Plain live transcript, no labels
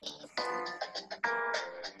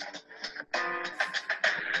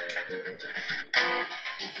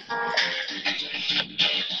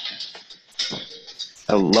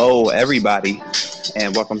Hello, everybody,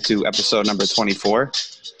 and welcome to episode number 24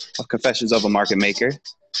 of Confessions of a Market Maker.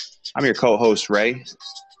 I'm your co-host, Ray,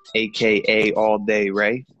 aka All Day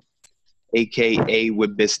Ray, aka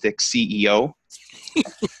Wibistic CEO,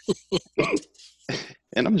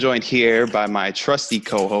 and I'm joined here by my trusty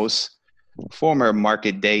co-host, former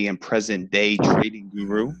market day and present day trading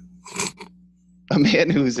guru, a man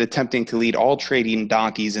who's attempting to lead all trading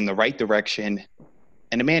donkeys in the right direction,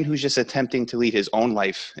 and a man who's just attempting to lead his own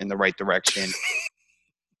life in the right direction.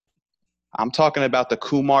 I'm talking about the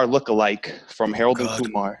Kumar lookalike from Harold and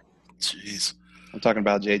Kumar. Jeez. I'm talking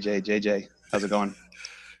about JJ. JJ, how's it going?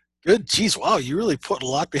 Good. Jeez. Wow. You really put a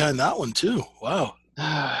lot behind that one too. Wow.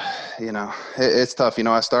 It's tough.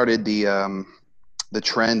 I started the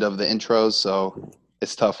trend of the intros, so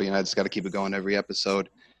it's tough. I just got to keep it going every episode.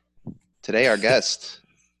 Today, our guest,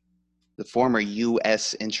 the former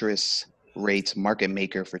U.S. interest rates market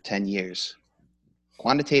maker for 10 years,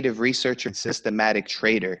 quantitative researcher and systematic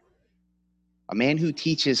trader, a man who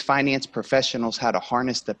teaches finance professionals how to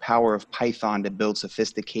harness the power of Python to build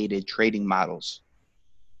sophisticated trading models,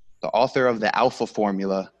 the author of the Alpha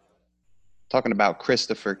Formula, talking about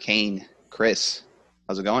Christopher Kane. Chris,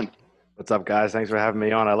 how's it going? What's up, guys? Thanks for having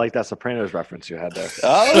me on. I like that Sopranos reference you had there.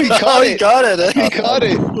 Oh, he caught it. He got it. He caught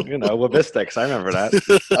it. Wabistics. I remember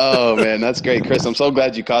that. Oh man, that's great, Chris. I'm so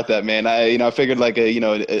glad you caught that, man. I figured like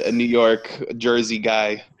a New York, Jersey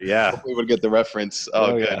guy. Yeah. We would get the reference.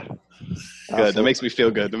 Oh, good. Yeah. Good. Absolutely. That makes me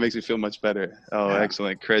feel good. That makes me feel much better. Oh, Yeah.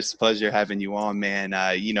 Excellent, Chris. Pleasure having you on, man.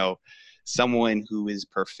 Someone who is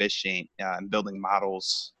proficient in building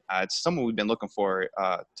models. It's someone we've been looking for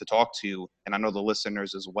to talk to, and I know the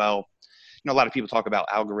listeners as well. A lot of people talk about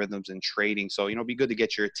algorithms and trading, so it'd be good to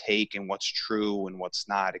get your take and what's true and what's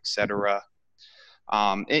not, et cetera.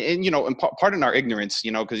 Pardon our ignorance,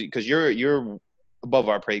 because you're above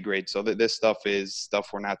our pay grade, so that this stuff is stuff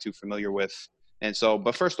we're not too familiar with. And so,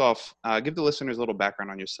 but first off, give the listeners a little background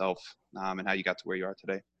on yourself and how you got to where you are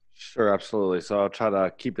today. Sure, absolutely. So I'll try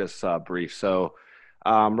to keep this brief. So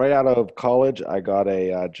right out of college, I got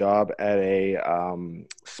a job at a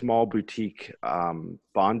small boutique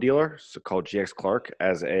bond dealer called GX Clark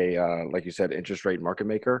as a, like you said, interest rate market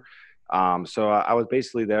maker. So I was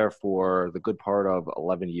basically there for the good part of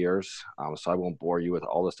 11 years. So I won't bore you with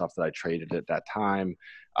all the stuff that I traded at that time.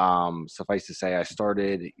 Suffice to say, I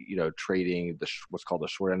started, trading what's called the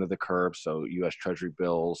short end of the curve. So U.S. Treasury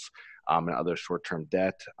bills and other short-term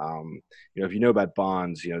debt. If you know about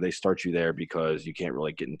bonds, they start you there because you can't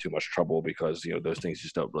really get in too much trouble because, those things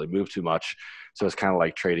just don't really move too much. So it's kind of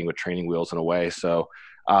like trading with training wheels in a way. So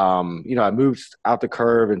I moved out the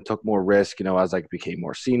curve and took more risk. As I became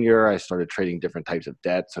more senior, I started trading different types of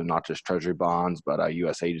debt. So not just treasury bonds, but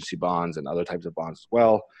U.S. agency bonds and other types of bonds as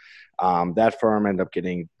well. That firm ended up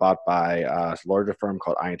getting bought by a larger firm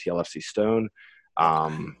called INTLFC Stone.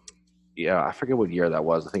 I forget what year that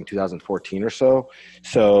was. I think 2014 or so.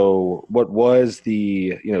 So what was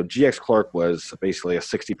GX Clark was basically a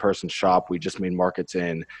 60-person shop. We just made markets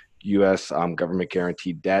in U.S. Government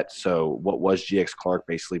guaranteed debt. So what was GX Clark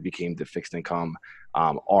basically became the fixed income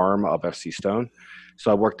arm of FC Stone.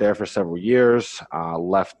 So I worked there for several years,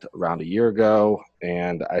 left around a year ago,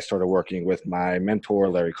 and I started working with my mentor,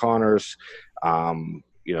 Larry Connors. So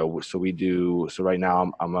right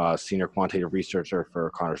now I'm a senior quantitative researcher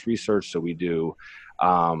for Connors Research. So we do,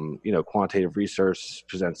 quantitative research,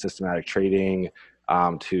 present systematic trading,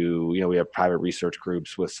 we have private research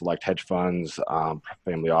groups with select hedge funds,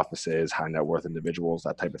 family offices, high net worth individuals,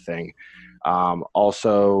 that type of thing. We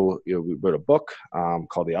wrote a book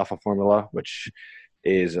called The Alpha Formula, which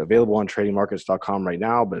is available on tradingmarkets.com right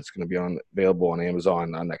now, but it's going to be available on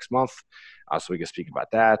Amazon next month. So we can speak about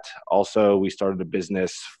that. Also, we started a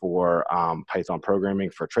business for Python programming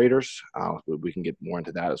for traders. We can get more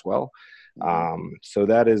into that as well. So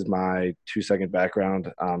that is my 2-second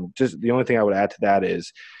background. Just the only thing I would add to that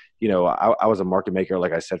is, I was a market maker,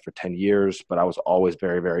 like I said, for 10 years, but I was always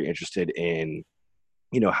very, very interested in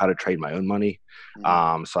how to trade my own money.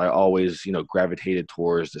 So I always, gravitated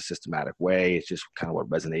towards the systematic way. It's just kind of what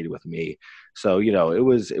resonated with me. So, it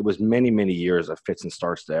was many, many years of fits and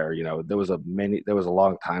starts there. There was a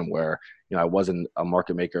long time where, I wasn't a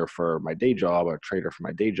market maker for my day job or a trader for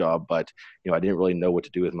my day job, but, I didn't really know what to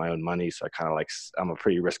do with my own money. So I kind of I'm a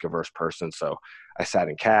pretty risk averse person. So I sat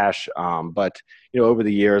in cash. But over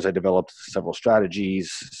the years, I developed several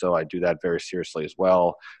strategies. So I do that very seriously as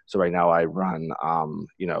well. So right now I run,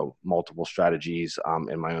 multiple strategies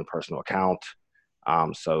in my own personal account.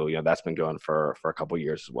 So that's been going for a couple of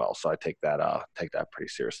years as well. So I take that pretty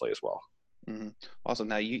seriously as well. Mm-hmm. Awesome.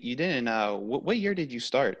 Now you didn't. What year did you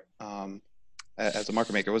start? as a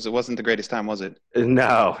market maker? It wasn't the greatest time, was it?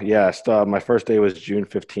 No, yes. My first day was June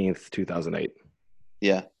 15th, 2008.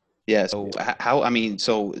 Yeah. Yeah. So how, I mean,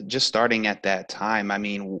 so just starting at that time, I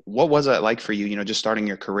mean, what was it like for you, just starting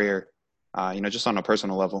your career, just on a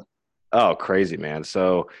personal level? Oh, crazy, man.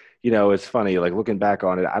 So, it's funny, like looking back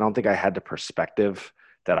on it, I don't think I had the perspective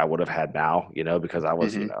that I would have had now, because I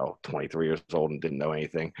was, Hmm. 23 years old and didn't know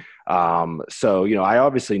anything. So, I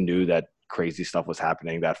obviously knew that crazy stuff was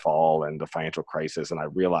happening that fall and the financial crisis. And I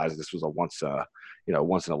realized this was a once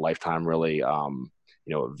in a lifetime really,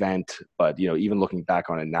 event. But, even looking back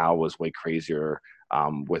on it now was way crazier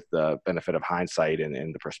with the benefit of hindsight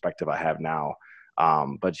and the perspective I have now.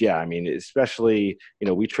 But yeah, I mean, especially,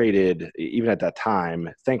 we traded even at that time.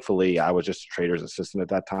 Thankfully, I was just a trader's assistant at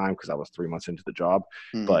that time because I was 3 months into the job.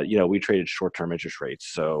 Hmm. But, we traded short-term interest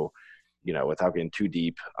rates. So, without getting too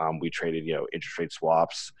deep, we traded, interest rate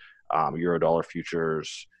swaps, euro dollar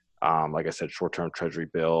futures. Like I said, short-term treasury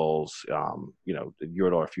bills, the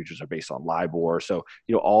euro dollar futures are based on LIBOR. So,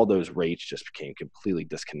 all those rates just became completely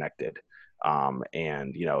disconnected.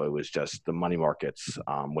 And it was just the money markets,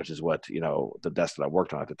 which is what the desk that I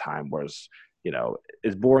worked on at the time was.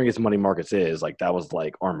 As boring as money markets is, like that was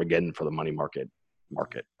like Armageddon for the money market.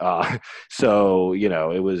 So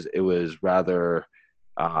it was rather.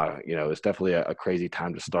 It's definitely a crazy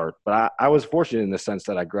time to start, but I was fortunate in the sense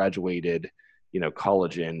that I graduated,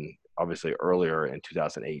 college in obviously earlier in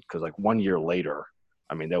 2008 because like 1 year later,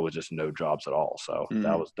 I mean, there was just no jobs at all. So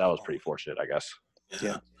that Hmm. was pretty fortunate, I guess.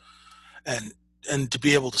 Yeah. Yeah. And to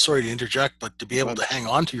be able to, sorry to interject, but to be able But to hang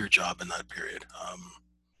on to your job in that period,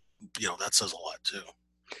 that says a lot too.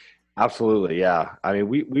 Absolutely, yeah. I mean,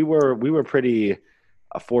 we were pretty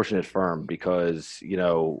a fortunate firm because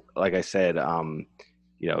like I said,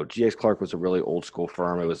 GX Clark was a really old school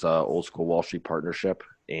firm. It was a old school Wall Street partnership,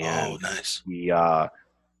 Oh, and nice. we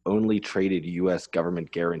only traded U.S. government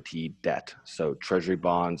guaranteed debt, so Treasury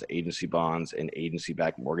bonds, and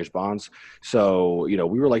agency-backed mortgage bonds. So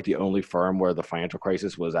we were like the only firm where the financial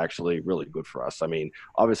crisis was actually really good for us. I mean,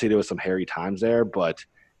 obviously there was some hairy times there, but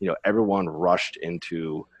everyone rushed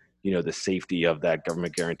into the safety of that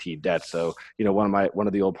government guaranteed debt. So one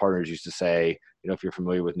of the old partners used to say, if you're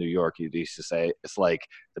familiar with New York, he used to say it's like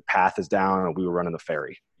the path is down and we were running the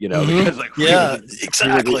ferry, Hmm. because like Yeah, we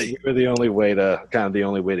exactly. were the only way to kind of the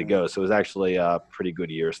only way to go. So it was actually pretty good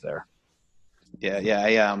years there. yeah,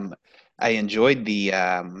 yeah, I enjoyed the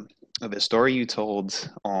story you told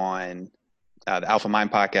on the Alpha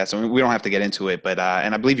Mind podcast. I mean, we don't have to get into it, but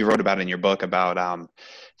and I believe you wrote about it in your book about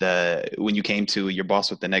the when you came to your boss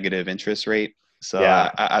with the negative interest rate. So Yeah.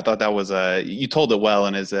 I thought that was you told it well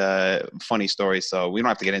and is a funny story. So we don't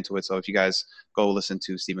have to get into it. So if you guys go listen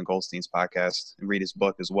to Stephen Goldstein's podcast and read his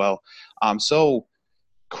book as well. So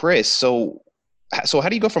Chris, so how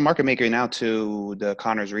do you go from market maker now to the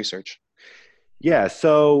Connors research? Yeah,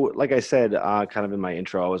 so like I said, kind of in my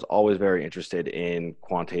intro, I was always very interested in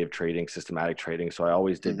quantitative trading, systematic trading. So I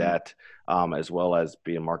always did Hmm. that, as well as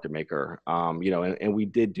being a market maker. And we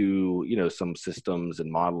did do, some systems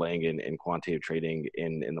and modeling and quantitative trading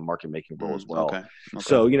in the market making role as Mm, well. okay. Okay.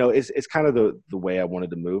 So, it's kind of the way I wanted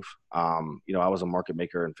to move. I was a market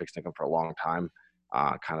maker in fixed income for a long time.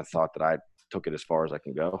 Kind of thought that I took it as far as I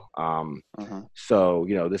can go. Uh-huh. So,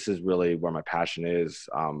 this is really where my passion is,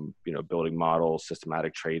 building models,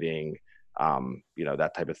 systematic trading,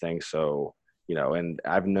 that type of thing. So, and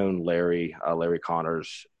I've known Larry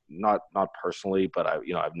Connors, not personally, but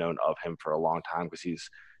I've known of him for a long time because he's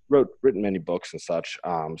written many books and such.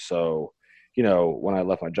 So, when I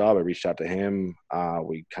left my job, I reached out to him.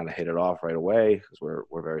 We kind of hit it off right away because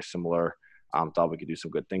we're very similar. Thought we could do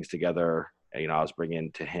some good things together. And, I was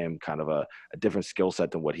bringing to him kind of a different skill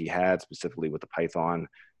set than what he had, specifically with the Python,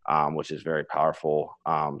 which is very powerful.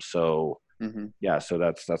 So Hmm. yeah, so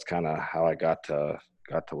that's kind of how I got to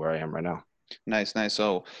where I am right now. Nice, nice.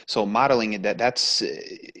 So modeling it, that's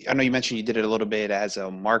I know you mentioned you did it a little bit as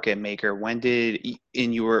a market maker. When did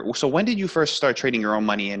you first start trading your own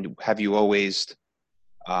money, and have you always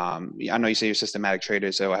I know you say you're a systematic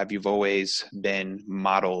trader, so have you always been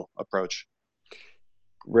model approach?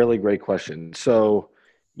 Really great question. So,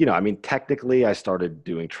 I mean, technically, I started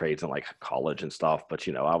doing trades in like college and stuff, but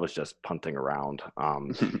I was just punting around.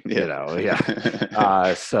 Yeah.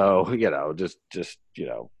 Yeah. So just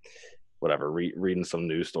whatever, reading some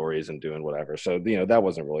news stories and doing whatever. So, that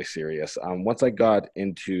wasn't really serious. Once I got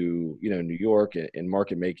into, New York and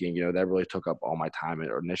market making, that really took up all my time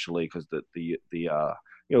initially because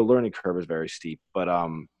the learning curve is very steep. But,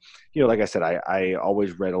 like I said, I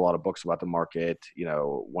always read a lot of books about the market,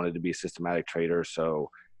 wanted to be a systematic trader. So,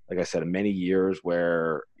 like I said, many years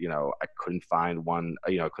where, I couldn't find one,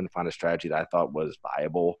 I couldn't find a strategy that I thought was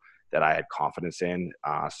viable, that I had confidence in.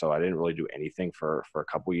 So I didn't really do anything for a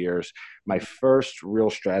couple years. My first real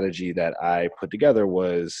strategy that I put together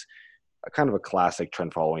was a kind of a classic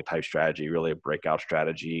trend following type strategy, really a breakout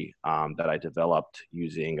strategy that I developed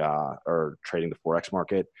using or trading the Forex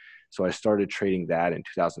market. So I started trading that in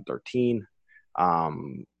 2013.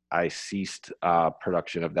 I ceased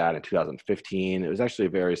production of that in 2015. It was actually a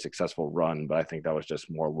very successful run, but I think that was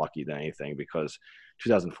just more lucky than anything, because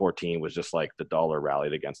 2014 was just like the dollar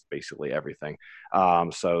rallied against basically everything.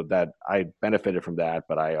 So that I benefited from that,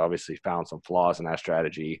 but I obviously found some flaws in that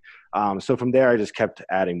strategy. So from there, I just kept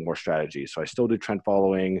adding more strategies. So I still do trend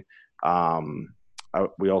following.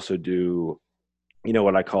 We also do,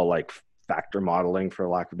 what I call like factor modeling, for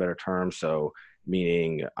lack of a better term. So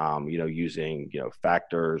meaning, using,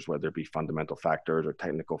 factors, whether it be fundamental factors or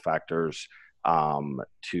technical factors,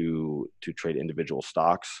 to trade individual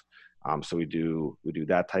stocks. So we do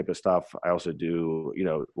that type of stuff. I also do,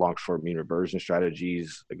 long, short, mean reversion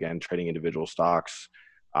strategies, again, trading individual stocks,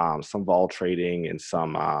 some vol trading, and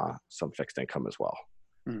some fixed income as well.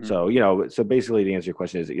 Mm-hmm. So, so basically the answer to your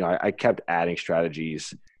question is, I kept adding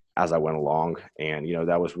strategies as I went along. And,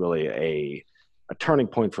 that was really a turning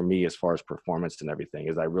point for me as far as performance and everything,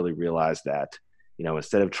 is I really realized that,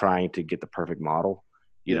 instead of trying to get the perfect model,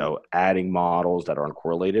 adding models that are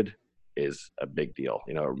uncorrelated is a big deal.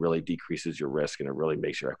 It really decreases your risk and it really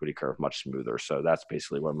makes your equity curve much smoother. So that's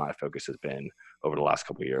basically where my focus has been over the last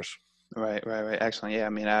couple of years. Right. Excellent. Yeah. I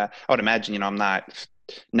mean, I would imagine, I'm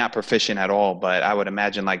not proficient at all, but I would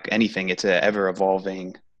imagine, like anything, it's an ever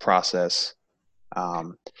evolving process.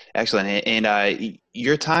 Excellent. And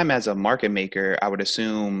your time as a market maker, I would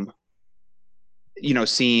assume,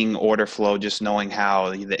 seeing order flow, just knowing how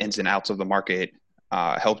the ins and outs of the market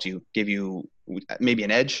helped you, give you maybe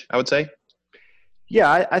an edge, I would say.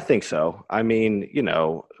 Yeah, I think so. I mean,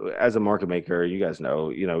 as a market maker, you guys know,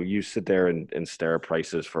 you sit there and stare at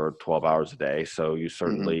prices for 12 hours a day. So you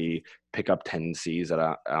certainly pick up tendencies that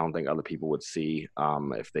I don't think other people would see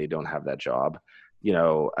if they don't have that job.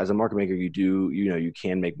 As a market maker, you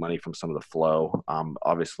can make money from some of the flow.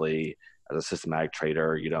 Obviously, as a systematic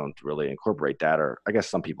trader, you don't really incorporate that, or I guess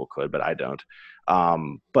some people could, but I don't.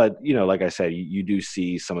 But, like I said, you do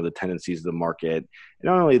see some of the tendencies of the market. And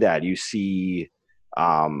not only that, you see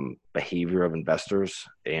behavior of investors.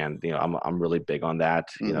 And, I'm really big on that,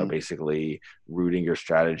 basically rooting your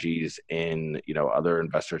strategies in, other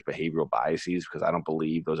investors' behavioral biases, because I don't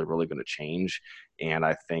believe those are really going to change. And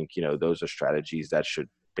I think, those are strategies that should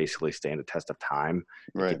basically stand the test of time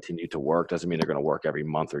and continue to work. Doesn't mean they're going to work every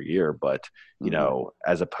month or year, but,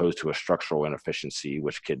 as opposed to a structural inefficiency,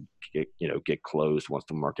 which could get closed once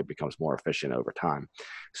the market becomes more efficient over time.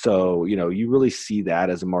 So, you really see that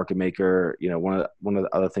as a market maker. One of the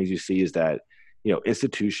other things you see is that,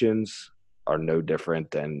 institutions are no different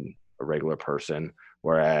than a regular person,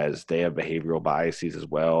 whereas they have behavioral biases as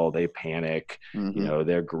well. They panic,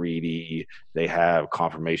 they're greedy, they have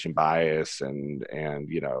confirmation bias and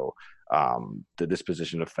the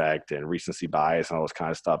disposition effect and recency bias and all this kind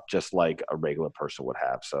of stuff, just like a regular person would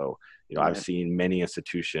have. So, I've seen many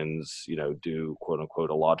institutions, do quote unquote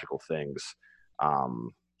illogical things.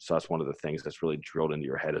 So that's one of the things that's really drilled into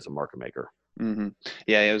your head as a market maker. Mm-hmm.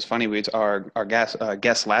 Yeah, it was funny. Our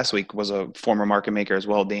guest last week was a former market maker as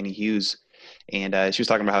well, Danny Hughes. And she was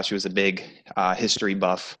talking about how she was a big history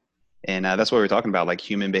buff. And that's what we were talking about, like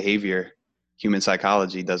human behavior, human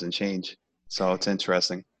psychology doesn't change. So it's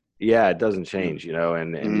interesting. Yeah, it doesn't change,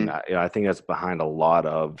 and I think that's behind a lot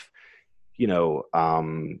of,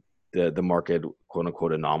 the market, quote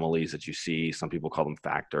unquote, anomalies that you see. Some people call them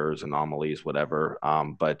factors, anomalies, whatever.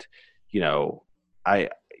 But,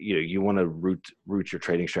 you want to root your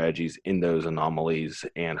trading strategies in those anomalies,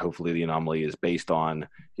 and hopefully the anomaly is based on,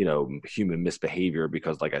 human misbehavior,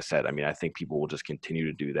 because like I said, I mean, I think people will just continue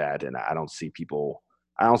to do that. And I don't see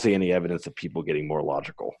any evidence of people getting more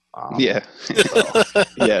logical. Yeah.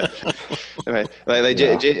 Right. Like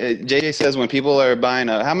JJ says, when people are buying,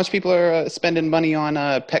 how much people are spending money on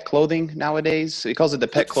pet clothing nowadays? He calls it the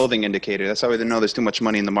pet clothing indicator. That's how they know there's too much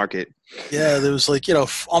money in the market. Yeah, there was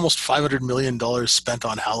almost $500 million spent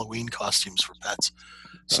on Halloween costumes for pets.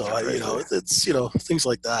 So, it's, things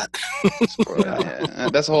like that. Yeah.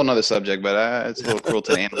 That's a whole nother subject, but it's a little cruel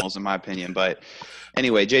to the animals in my opinion. But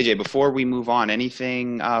anyway, JJ, before we move on,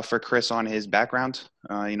 anything for Chris on his background,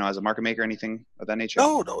 as a market maker, anything of that nature?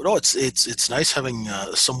 No. It's nice having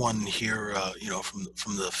someone here,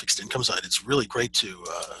 from the fixed income side. It's really great to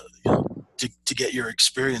get your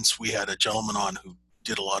experience. We had a gentleman on who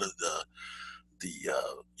did a lot of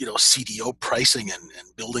CDO pricing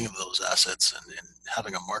and building of those assets and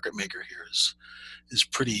having a market maker here is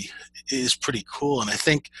pretty cool. And I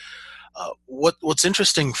think what's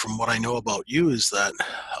interesting from what I know about you is that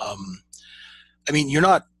you're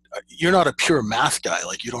not a pure math guy.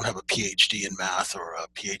 Like, you don't have a PhD in math or a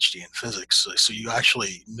PhD in physics, so you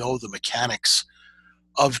actually know the mechanics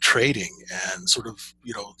of trading and sort of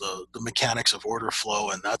the mechanics of order flow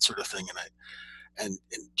and that sort of thing. And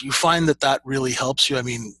do you find that really helps you? I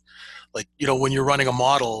mean, like, when you're running a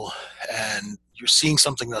model and you're seeing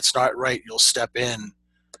something that's not right, you'll step in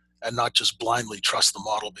and not just blindly trust the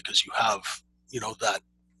model because you have that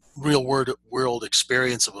real world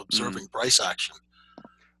experience of observing price action.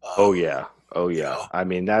 Oh yeah. I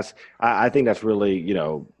mean, I think that's really,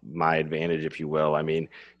 my advantage, if you will. I mean,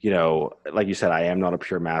 like you said, I am not a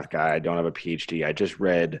pure math guy. I don't have a PhD. I just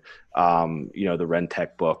read, the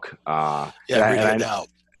Rentech book. I'm reading it now.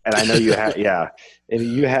 And I know you had, and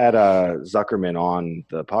you had Zuckerman on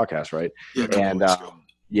the podcast, right?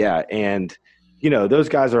 Yeah, and those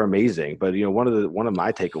guys are amazing. But one of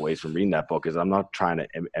my takeaways from reading that book is I'm not trying to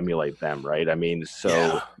emulate them, right? I mean,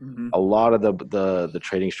 a lot of the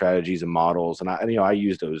trading strategies and models, and I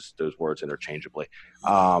use those words interchangeably.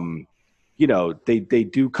 They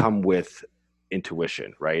do come with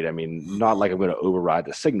intuition, right? I mean, not like I'm going to override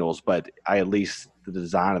the signals, but the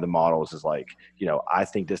design of the models is like, I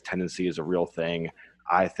think this tendency is a real thing.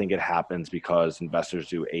 I think it happens because investors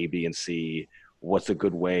do A, B, and C. What's a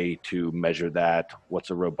good way to measure that? What's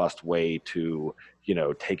a robust way to,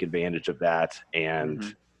 take advantage of that?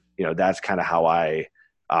 And, that's kind of how I,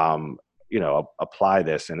 apply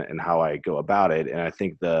this and how I go about it. And I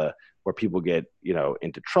think where people get,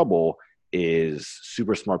 into trouble is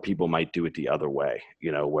super smart people might do it the other way,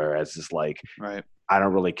 whereas it's like, right. I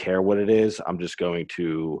don't really care what it is. I'm just going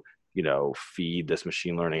to, feed this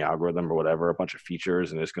machine learning algorithm or whatever, a bunch of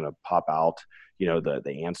features, and it's going to pop out,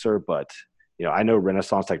 the answer. But, I know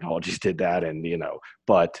Renaissance Technologies did that, and,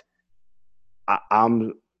 but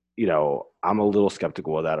I'm a little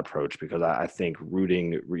skeptical of that approach because I think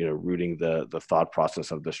rooting the thought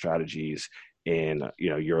process of the strategies in,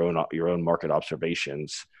 your own market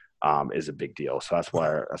observations is a big deal. So that's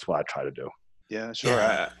what I try to do. Yeah, sure.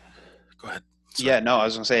 Yeah. Go ahead. Sorry. Yeah, no, I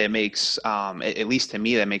was gonna say it makes, at least to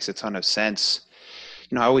me, that makes a ton of sense.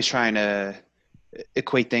 I always trying to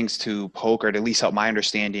equate things to poker to at least help my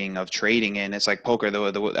understanding of trading. And it's like poker,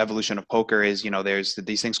 the evolution of poker is, there's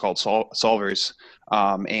these things called solvers.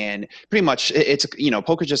 And pretty much it's,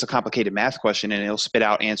 poker is just a complicated math question, and it'll spit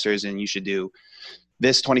out answers, and you should do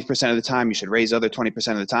this 20% of the time, you should raise other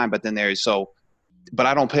 20% of the time. But then but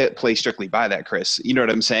I don't play strictly by that, Chris. You know what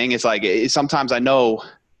I'm saying? It's like, sometimes I know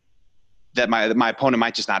that my opponent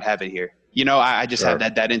might just not have it here. I just have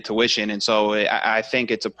that intuition. And so I think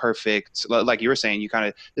it's a perfect, like you were saying,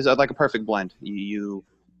 it's like a perfect blend. You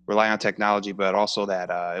rely on technology, but also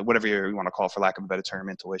that, whatever you want to call it, for lack of a better term,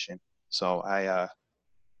 intuition. So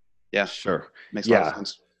Sure. Makes a lot of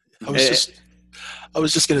sense. I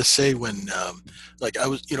was just going to say when,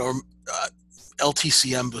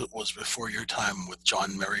 LTCM was before your time with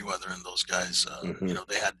John Merriweather and those guys,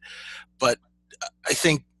 they had, but I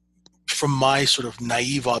think, from my sort of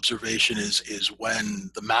naive observation is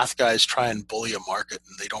when the math guys try and bully a market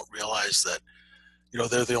and they don't realize that,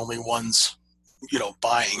 they're the only ones,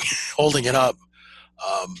 buying, holding it up,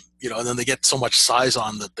 and then they get so much size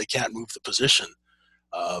on that they can't move the position.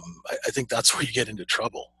 I think that's where you get into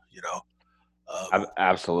trouble,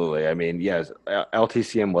 Absolutely. I mean, yes,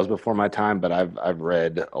 LTCM was before my time, but I've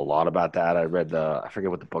read a lot about that. I read I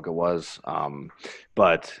forget what the book it was,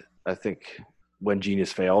 but I think When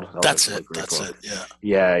Genius Failed. That's it.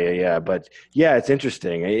 Yeah. Yeah. But yeah, it's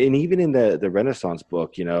interesting. And even in the Renaissance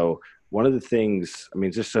book, one of the things, I mean,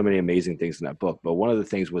 there's just so many amazing things in that book, but one of the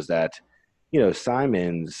things was that,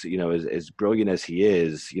 Simons, as brilliant as he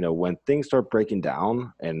is, when things start breaking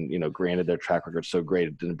down, and, granted their track record's so great,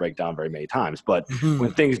 it didn't break down very many times, but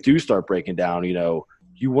when things do start breaking down,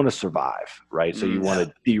 you want to survive, right? So you want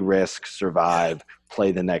to de-risk, survive,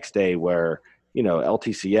 play the next day, where,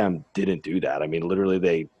 LTCM didn't do that. I mean, literally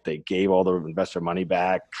they gave all their investor money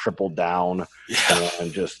back, tripled down,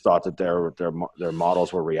 and just thought that their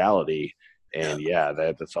models were reality. And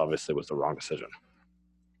that's obviously was the wrong decision.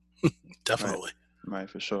 Definitely. Right,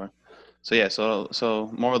 for sure. So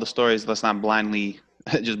so moral of the story is, let's not blindly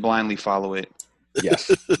follow it.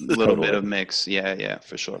 Yes. A little bit of mix. Yeah,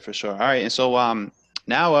 for sure. All right. And so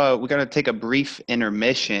now we're gonna take a brief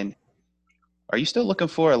intermission. Are you still looking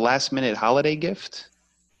for a last-minute holiday gift?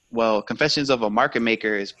 Well, Confessions of a Market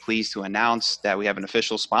Maker is pleased to announce that we have an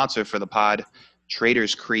official sponsor for the pod,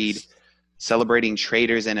 Traders Creed. celebrating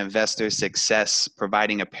traders and investors' success,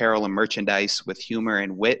 providing apparel and merchandise with humor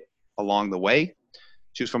and wit along the way.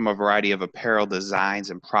 Choose from a variety of apparel designs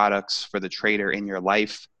and products for the trader in your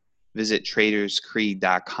life. Visit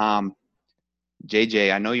traderscreed.com.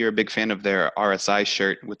 JJ, I know you're a big fan of their RSI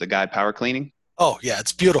shirt with the guy power cleaning. Oh yeah,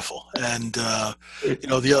 it's beautiful, and the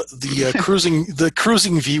cruising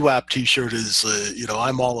VWAP T-shirt is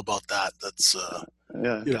I'm all about that. That's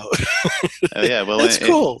Yeah. Yeah, well, it's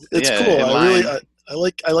cool. It's cool.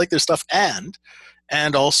 I like their stuff, and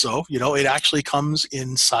also it actually comes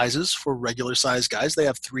in sizes for regular size guys. They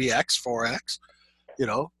have 3X, 4X.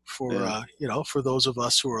 For those of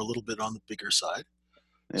us who are a little bit on the bigger side.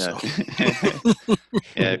 Yeah. So.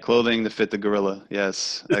 Yeah, clothing to fit the gorilla.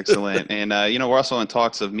 Yes, excellent. And we're also in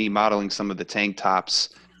talks of me modeling some of the tank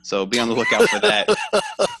tops, so be on the lookout for that.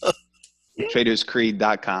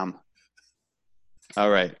 Traderscreed.com. All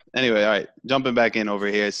right. Anyway, all right. Jumping back in over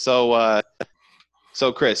here. So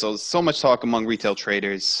Chris, so much talk among retail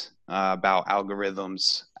traders about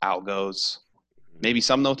algorithms, algos. Maybe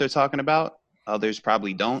some know what they're talking about. Others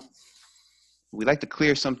probably don't. We like to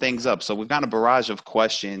clear some things up. So we've got a barrage of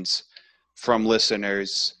questions from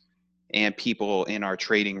listeners and people in our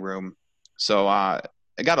trading room. So I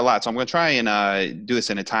got a lot. So I'm going to try and do this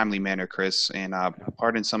in a timely manner, Chris, and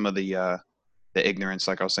pardon some of the ignorance,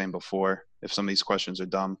 like I was saying before, if some of these questions are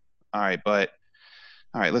dumb. All right,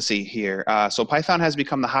 let's see here. So Python has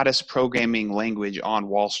become the hottest programming language on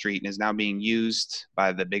Wall Street and is now being used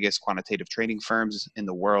by the biggest quantitative trading firms in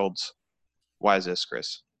the world. Why is this,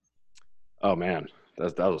 Chris? Oh man,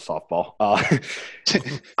 that was a softball.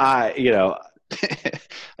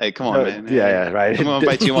 Hey, come on, man. Yeah, right. I'm gonna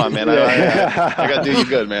bite you on, man. I gotta do you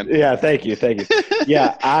good, man. Yeah, thank you.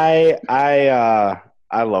 Yeah, I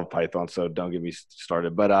love Python, so don't get me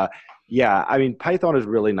started. But yeah, I mean, Python is a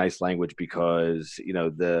really nice language because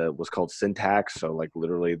the what's called syntax, so like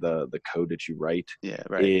literally the code that you write,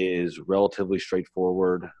 is relatively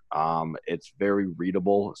straightforward. It's very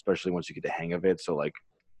readable, especially once you get the hang of it. So like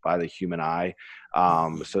by the human eye.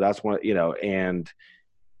 So that's one, and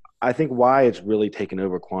I think why it's really taken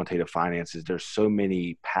over quantitative finance is there's so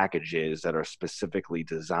many packages that are specifically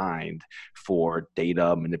designed for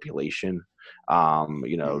data manipulation.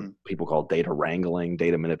 People call data wrangling,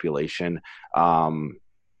 data manipulation. So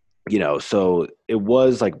it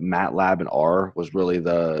was like MATLAB and R was really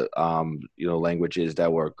the, languages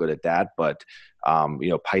that were good at that. But,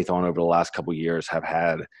 Python over the last couple of years have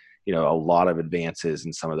had, a lot of advances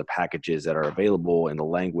in some of the packages that are available in the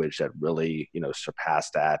language that really, surpass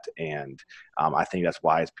that. And I think that's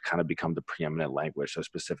why it's kind of become the preeminent language. So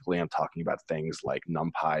specifically, I'm talking about things like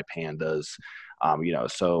NumPy, Pandas,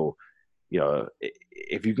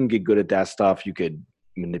 if you can get good at that stuff, you could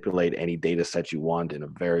manipulate any data set you want in a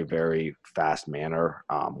very, very fast manner,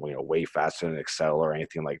 way faster than Excel or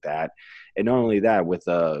anything like that. And not only that, with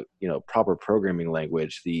a proper programming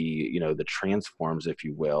language, the transforms, if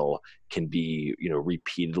you will, can be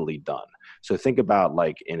repeatedly done. So think about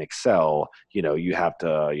like in Excel, you have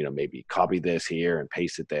to maybe copy this here and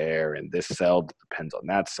paste it there, and this cell depends on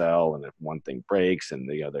that cell, and if one thing breaks, and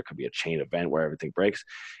there could be a chain event where everything breaks.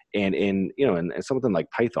 And in something like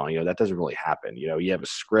Python, that doesn't really happen. You have a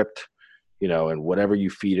script, and whatever you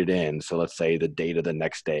feed it in. So let's say the data the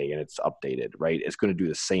next day and it's updated, right? It's going to do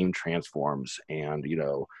the same transforms and,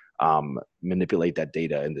 manipulate that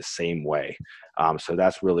data in the same way. So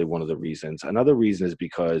that's really one of the reasons. Another reason is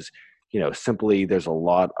because, simply there's a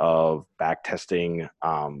lot of back testing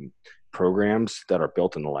programs that are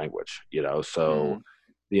built in the language, so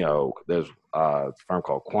there's a firm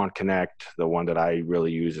called QuantConnect. The one that I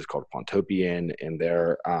really use is called Quantopian, and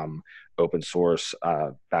their open source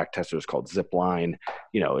back tester is called Zipline.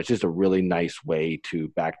 It's just a really nice way to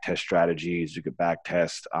back test strategies. You could back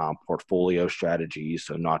test portfolio strategies,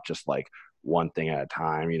 so not just like one thing at a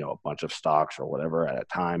time, a bunch of stocks or whatever at a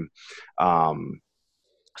time.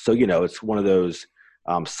 So it's one of those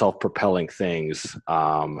self-propelling things.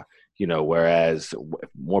 Whereas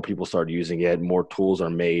more people start using it, more tools are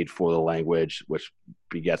made for the language, which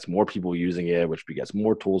begets more people using it, which begets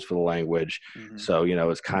more tools for the language. Mm-hmm. So,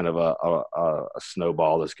 it's kind of a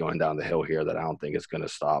snowball that's going down the hill here that I don't think is going to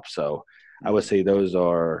stop. So mm-hmm. I would say those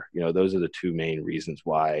are the two main reasons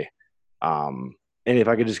why. And if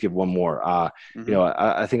I could just give one more, mm-hmm.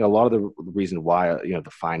 I think a lot of the reason why,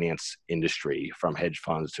 the finance industry, from hedge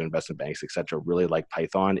funds to investment banks, et cetera, really like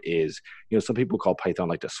Python is, some people call Python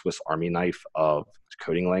like the Swiss Army knife of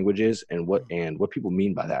coding languages. And what people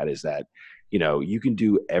mean by that is that, you can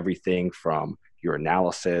do everything from your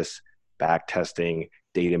analysis, back testing,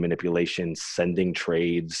 data manipulation, sending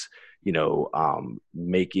trades,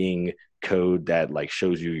 making code that like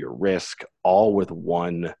shows you your risk, all with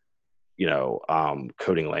one,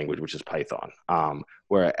 coding language, which is Python.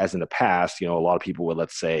 Whereas in the past, a lot of people would,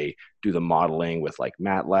 let's say, do the modeling with like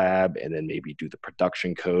MATLAB, and then maybe do the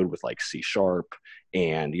production code with like C#.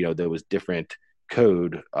 And, there was different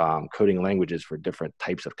coding languages for different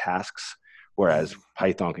types of tasks, whereas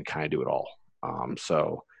Python can kind of do it all.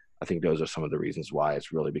 So I think those are some of the reasons why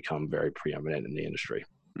it's really become very preeminent in the industry.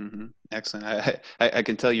 Mm-hmm. Excellent. I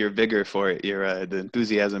can tell your vigor for it, the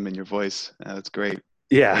enthusiasm in your voice. That's great.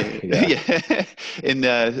 Yeah. Yeah.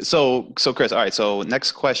 And so Chris, all right. So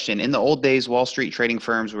next question. In the old days, Wall Street trading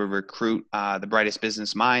firms would recruit the brightest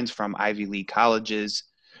business minds from Ivy League colleges.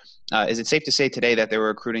 Is it safe to say today that they were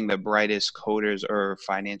recruiting the brightest coders or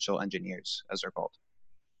financial engineers, as they're called?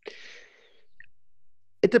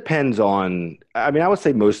 It depends on, I would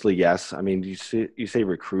say mostly yes. You say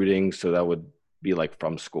recruiting, so that would be like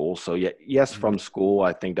from school. So yeah, yes, from school,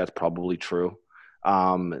 I think that's probably true.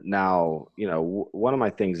 Now, one of my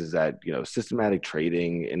things is that, systematic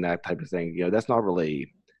trading and that type of thing, that's not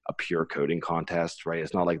really a pure coding contest, right?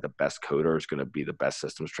 It's not like the best coder is going to be the best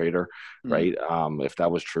systems trader, right? If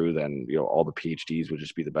that was true, then, all the PhDs would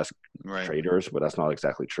just be the best traders, but that's not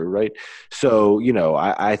exactly true, right? So,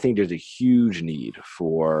 I think there's a huge need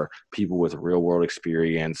for people with real world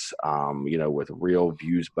experience, with real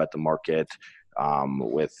views about the market,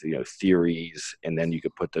 with theories, and then you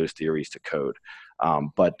could put those theories to code.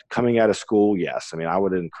 But coming out of school, yes, I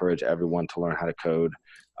would encourage everyone to learn how to code.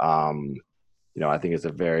 I think it's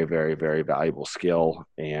a very, very, very valuable skill,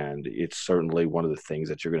 and it's certainly one of the things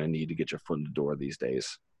that you're going to need to get your foot in the door these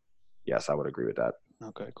days. Yes, I would agree with that.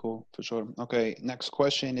 Okay, cool, for sure. Okay, next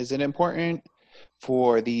question. Is it important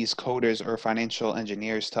for these coders or financial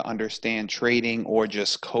engineers to understand trading or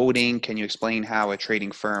just coding? Can you explain how a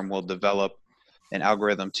trading firm will develop an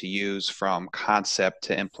algorithm to use from concept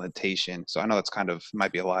to implementation? So I know that's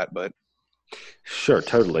might be a lot, but. Sure,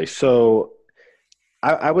 totally. So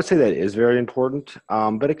I would say that is very important,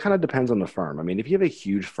 but it kind of depends on the firm. If you have a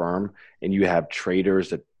huge firm and you have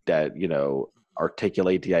traders that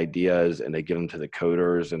articulate the ideas and they give them to the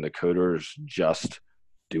coders, and the coders just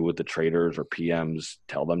do what the traders or PMs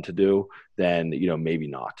tell them to do, then maybe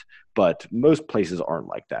not. But most places aren't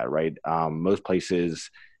like that, right? Most places,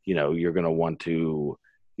 you're going to want to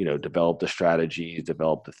develop the strategies,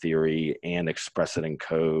 develop the theory, and express it in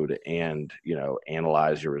code, and,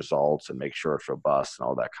 analyze your results and make sure it's robust and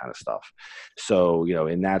all that kind of stuff. So,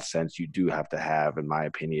 in that sense, you do have to have, in my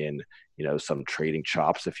opinion, some trading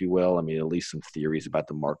chops, if you will. At least some theories about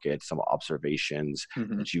the market, some observations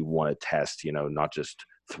that you want to test, not just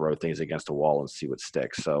throw things against a wall and see what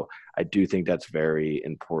sticks. So I do think that's very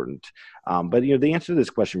important. But, the answer to this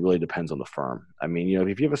question really depends on the firm.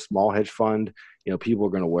 If you have a small hedge fund, people are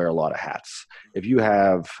going to wear a lot of hats. If you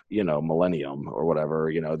have, Millennium or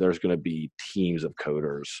whatever, there's going to be teams of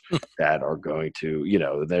coders that are going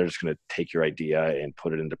to, they're just going to take your idea and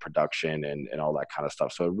put it into production and all that kind of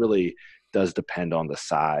stuff. So it really does depend on the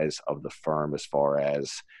size of the firm as far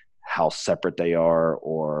as how separate they are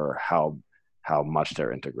or how much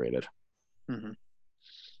they're integrated. Mm-hmm.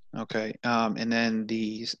 Okay. And then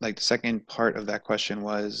the second part of that question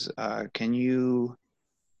was, can you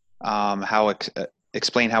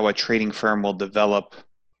explain how a trading firm will develop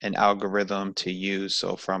an algorithm to use,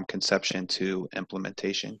 so from conception to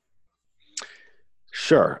implementation?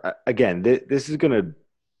 Sure. Again, this is going to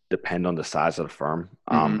depend on the size of the firm,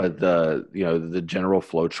 but the general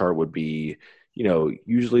flow chart would be,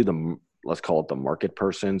 usually let's call it the market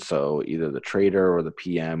person. So either the trader or the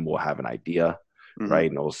PM will have an idea, right?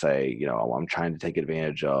 And they'll say, I'm trying to take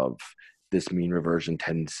advantage of this mean reversion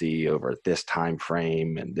tendency over this time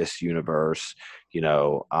frame and this universe,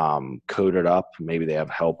 code it up. Maybe they have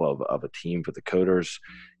help of a team for the coders.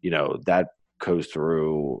 That goes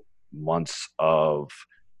through months of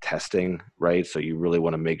testing, right? So you really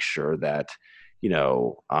want to make sure that,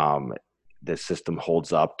 the system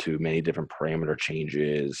holds up to many different parameter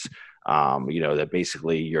changes, that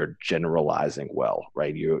basically you're generalizing well,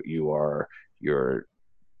 right? You're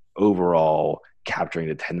overall capturing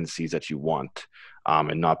the tendencies that you want,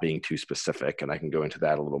 and not being too specific. And I can go into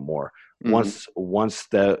that a little more. Once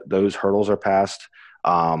those hurdles are passed,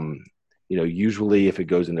 usually if it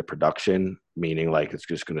goes into production, meaning like it's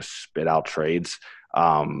just going to spit out trades,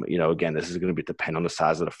 again, this is going to depend on the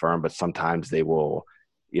size of the firm, but sometimes they will,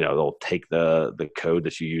 they'll take the code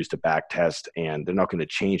that you use to back test, and they're not going to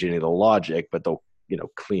change any of the logic, but they'll,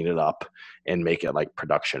 clean it up and make it like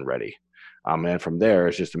production ready. And from there,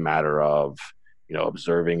 it's just a matter of,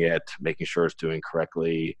 observing it, making sure it's doing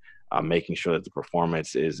correctly, making sure that the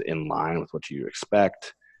performance is in line with what you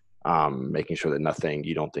expect, making sure that nothing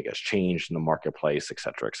you don't think has changed in the marketplace, et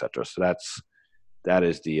cetera, et cetera. So that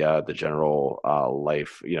is the general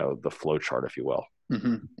life, the flow chart, if you will.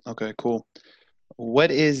 Okay, cool.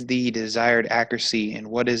 What is the desired accuracy and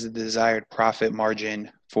what is the desired profit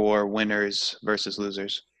margin for winners versus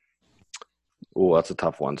losers? Oh, that's a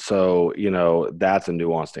tough one. So, that's a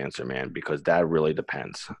nuanced answer, man, because that really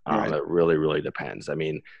depends. Right. It really, really depends. I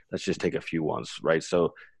mean, let's just take a few ones, right?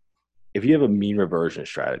 So if you have a mean reversion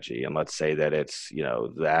strategy, and let's say that it's,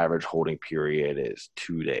 the average holding period is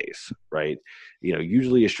 2 days, right?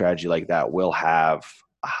 Usually a strategy like that will have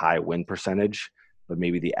a high win percentage, but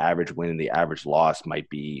maybe the average win and the average loss might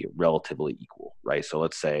be relatively equal, right? So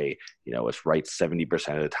let's say, it's right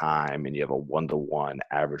 70% of the time and you have a 1-to-1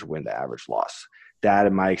 average win to average loss. That,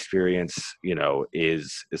 in my experience,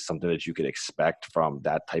 is something that you could expect from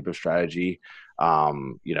that type of strategy.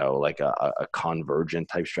 Like a convergent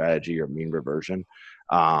type strategy or mean reversion.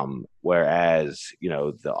 Whereas,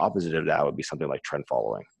 the opposite of that would be something like trend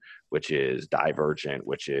following, which is divergent,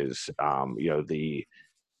 which is,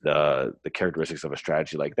 the characteristics of a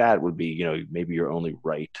strategy like that would be, maybe you're only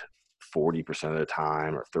right 40% of the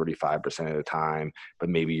time or 35% of the time, but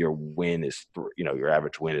maybe your win is, your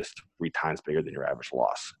average win is 3 times bigger than your average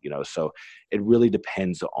loss, so it really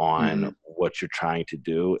depends on what you're trying to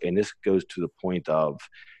do. And this goes to the point of,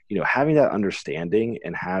 having that understanding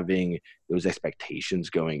and having those expectations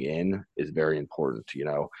going in is very important.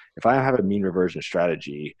 If I have a mean reversion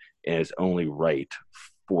strategy and it's only right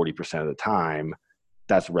 40% of the time,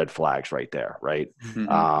 that's red flags right there. Right.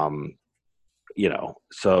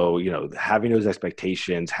 So, having those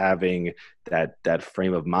expectations, having that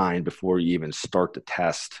frame of mind before you even start to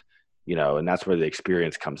test, and that's where the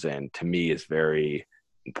experience comes in, to me, is very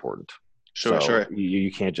important. Sure.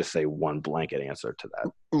 You can't just say one blanket answer to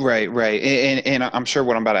that. Right. And I'm sure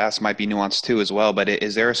what I'm about to ask might be nuanced too as well, but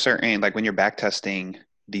is there a certain, like when you're back testing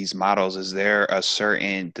these models, is there a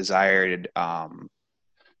certain desired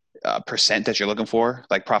percent that you're looking for,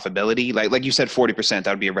 like profitability? Like you said, 40%,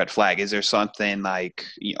 that would be a red flag. Is there something like,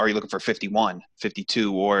 are you looking for 51,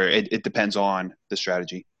 52, or it depends on the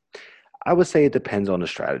strategy? I would say it depends on the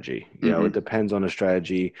strategy. It depends on the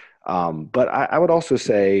strategy. But I would also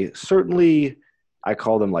say certainly I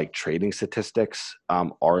call them like trading statistics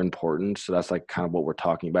are important. So that's like kind of what we're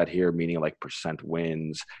talking about here, meaning like percent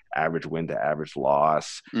wins, average win to average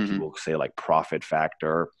loss. People say like profit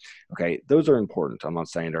factor. Okay, those are important. I'm not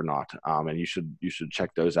saying they're not. And you should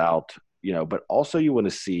check those out. But also you want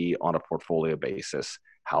to see on a portfolio basis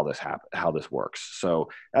how this works. So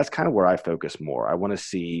that's kind of where I focus more. I want to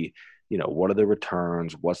see, what are the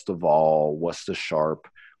returns? What's the vol? What's the Sharpe?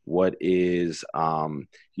 What is,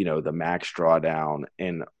 the max drawdown?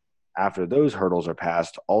 And after those hurdles are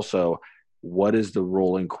passed, also, what is the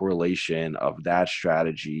rolling correlation of that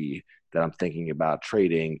strategy that I'm thinking about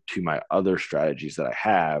trading to my other strategies that I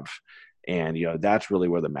have? And, that's really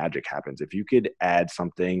where the magic happens. If you could add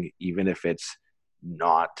something, even if it's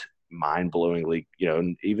not mind-blowingly,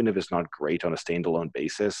 even if it's not great on a standalone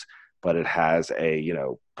basis, but it has a,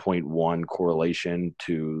 0.1 correlation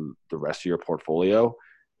to the rest of your portfolio,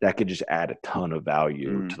 that could just add a ton of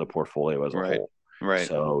value to the portfolio as a whole. Right.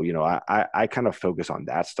 So, I kind of focus on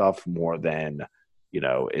that stuff more than,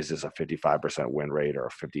 is this a 55% win rate or a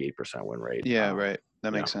 58% win rate? Yeah, right.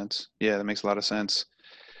 That makes sense. Yeah, that makes a lot of sense.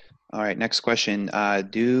 All right, next question.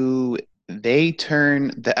 Do they turn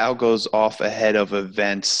the algos off ahead of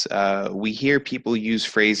events? We hear people use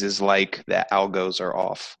phrases like the algos are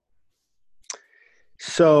off.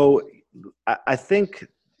 So I think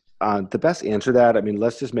the best answer to that,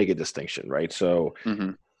 let's just make a distinction, right? So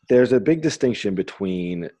there's a big distinction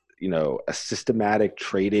between, a systematic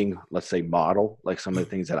trading, let's say model, like some of the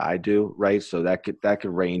things that I do, right? So that could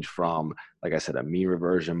range from, like I said, a mean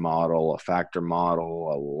reversion model, a factor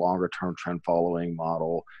model, a longer term trend following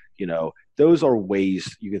model. Those are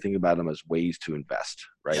ways you can think about them as ways to invest,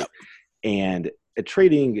 right? Yep. And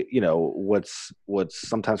trading, what's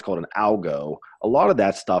sometimes called an algo, a lot of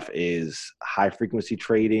that stuff is high frequency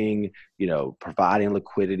trading, providing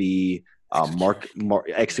liquidity,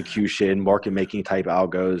 execution, market making type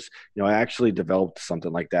algos. I actually developed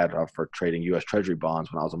something like that for trading U.S. Treasury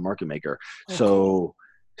bonds when I was a market maker. So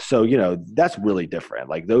that's really different.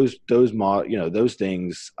 Like those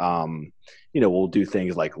things, we'll do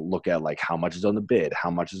things like look at like how much is on the bid, how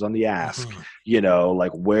much is on the ask,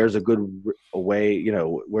 like where's a good way,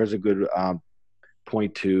 where's a good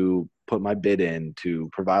point to put my bid in to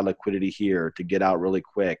provide liquidity here to get out really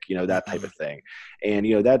quick, that type of thing. And,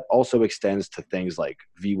 that also extends to things like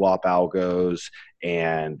VWAP algos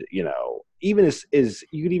and, even as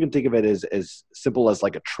you could even think of it as simple as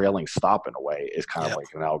like a trailing stop in a way is kind of like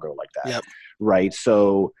an algo like that. Yep. Right.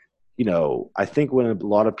 So, I think when a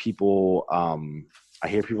lot of people, I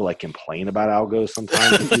hear people like complain about algos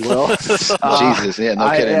sometimes, if you will. Jesus, yeah, no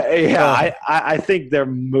kidding. I think they're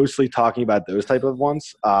mostly talking about those type of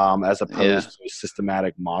ones, as opposed to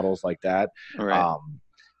systematic models like that. Right.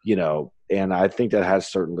 And I think that has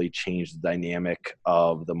certainly changed the dynamic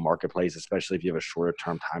of the marketplace, especially if you have a shorter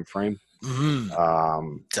term time frame.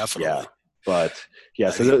 Definitely. Yeah, but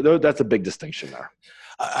so that's a big distinction there.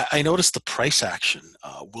 I noticed the price action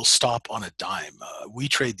will stop on a dime. We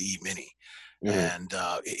trade the E-mini. Mm-hmm. And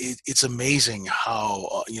it's amazing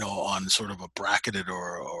how, on sort of a bracketed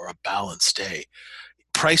or a balanced day,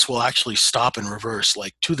 price will actually stop and reverse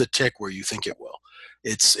like to the tick where you think it will.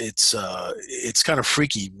 It's kind of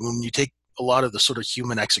freaky when you take a lot of the sort of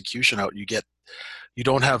human execution out. You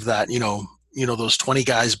don't have that, those 20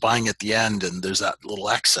 guys buying at the end and there's that little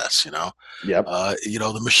excess, Yep.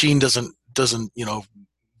 The machine doesn't,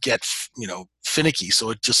 get finicky, so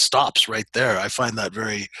it just stops right there. I find that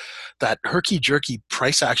that herky-jerky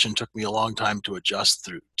price action took me a long time to adjust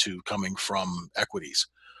through to coming from equities,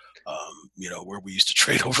 where we used to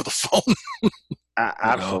trade over the phone.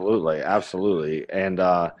 Absolutely. And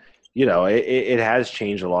it has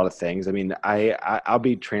changed a lot of things. I mean, I'll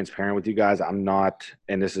be transparent with you guys. I'm not,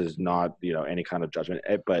 and this is not any kind of judgment,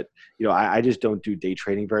 but I just don't do day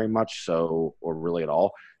trading very much, or really at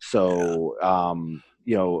all. So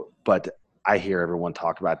but I hear everyone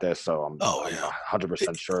talk about this, so I'm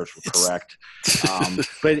 100% sure it's correct.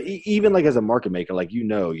 But even like as a market maker, like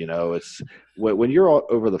it's when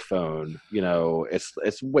you're over the phone,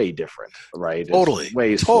 it's way different, right? Totally, it's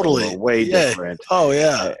way slower, way different. Oh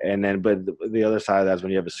yeah. And then, but the other side of that is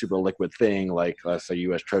when you have a super liquid thing, like let's say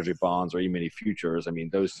U.S. Treasury bonds or E-mini futures. I mean,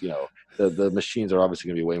 those the machines are obviously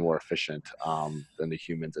going to be way more efficient than the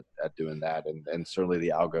humans at doing that, and certainly the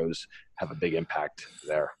algos have a big impact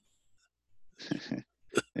there.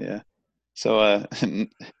 Yeah. So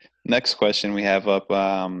next question we have up.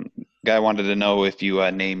 Guy wanted to know if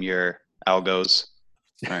you name your algos,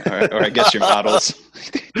 or I guess your models.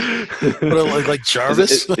 like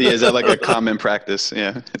Jarvis? Is that like a common practice?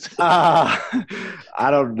 Yeah.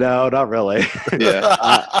 I don't know. Not really. Yeah.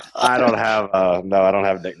 I don't have I don't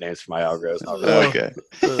have nicknames for my algos. Not really. Okay.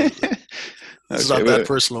 It's not that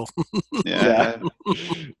personal. Yeah.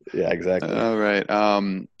 Yeah. Exactly. All right.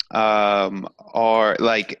 Are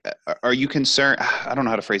you concerned? I don't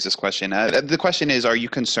know how to phrase this question. The question is, are you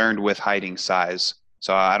concerned with hiding size?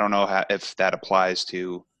 So I don't know if that applies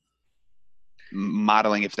to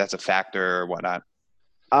modeling, if that's a factor or whatnot.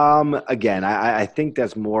 Again, I think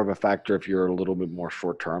that's more of a factor if you're a little bit more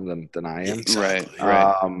short term than I am. Exactly.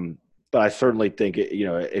 Right. But I certainly think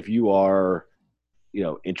if you are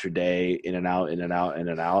intraday, in and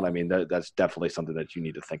out. I mean, that's definitely something that you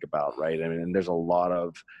need to think about, right? I mean, and there's a lot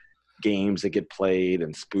of games that get played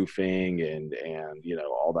and spoofing and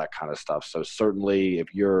all that kind of stuff. So certainly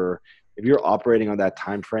if you're operating on that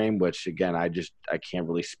time frame, which again, I can't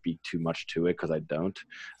really speak too much to it because I don't.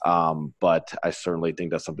 But I certainly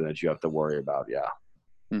think that's something that you have to worry about. Yeah.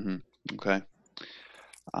 Mm-hmm. Okay.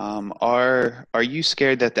 Are you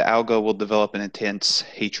scared that the algo will develop an intense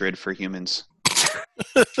hatred for humans?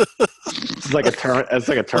 It's like a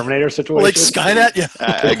Terminator situation. Like Skynet, yeah.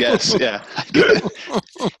 I guess, yeah.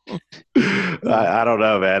 I don't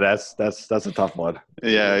know, man. That's a tough one.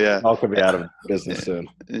 Yeah. All could be out of business soon.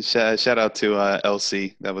 Shout out to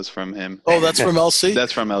LC. That was from him. Oh, that's from LC.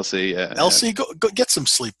 That's from LC. Yeah. LC, go get some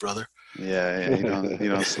sleep, brother. Yeah. You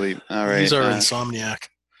don't sleep. All right. He's our insomniac.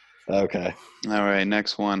 Okay. All right,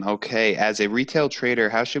 next one. Okay, as a retail trader,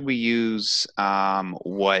 how should we use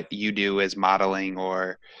what you do as modeling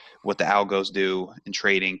or what the algos do in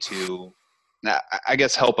trading to, I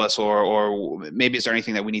guess, help us, or maybe is there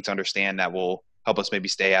anything that we need to understand that will help us maybe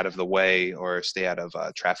stay out of the way or stay out of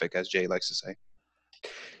traffic, as Jay likes to say?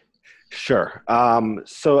 Sure.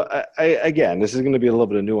 So again, this is going to be a little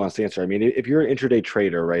bit of a nuanced answer. I mean, if you're an intraday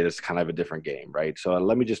trader, right, it's kind of a different game, right? So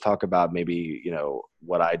let me just talk about maybe,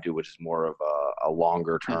 what I do, which is more of a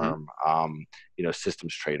longer term,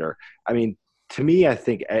 systems trader. I mean, to me, I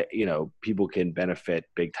think, people can benefit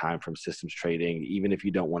big time from systems trading, even if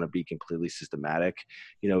you don't want to be completely systematic.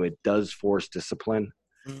 It does force discipline,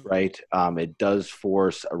 right? It does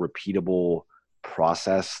force a repeatable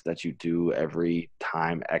process that you do every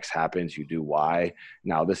time X happens, you do Y.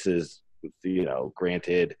 Now, this is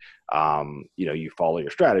granted, you follow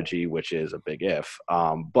your strategy, which is a big if,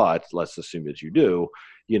 but let's assume that you do,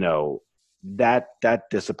 that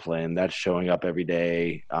discipline, that showing up every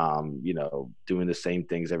day, doing the same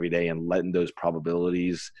things every day and letting those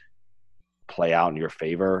probabilities play out in your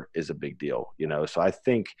favor is a big deal. So I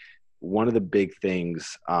think one of the big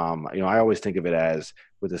things, I always think of it as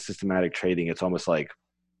with the systematic trading, it's almost like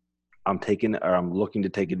I'm looking to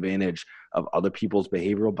take advantage of other people's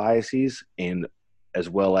behavioral biases and as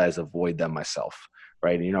well as avoid them myself.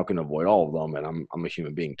 Right. And you're not going to avoid all of them. And I'm a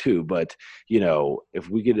human being too. But, if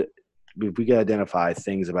we could identify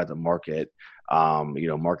things about the market,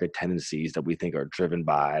 market tendencies that we think are driven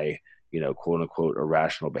by, quote unquote,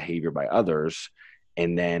 irrational behavior by others,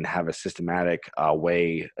 and then have a systematic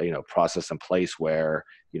way, process in place where,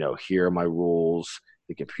 here are my rules.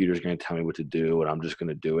 The computer's going to tell me what to do, and I'm just going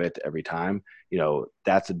to do it every time.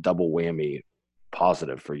 That's a double whammy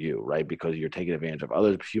positive for you, right? Because you're taking advantage of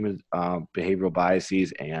other human behavioral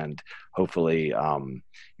biases and hopefully,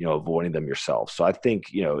 avoiding them yourself. So I think,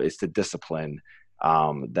 it's the discipline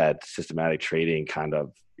that systematic trading kind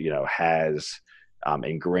of, has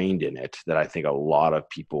ingrained in it that I think a lot of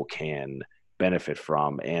people can benefit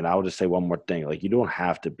from. And I'll just say one more thing, like you don't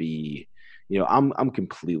have to be, I'm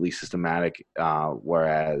completely systematic,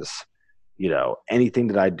 whereas, anything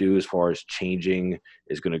that I do as far as changing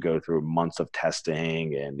is going to go through months of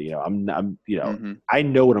testing. And, Mm-hmm. I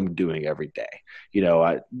know what I'm doing every day,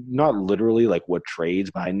 not literally like what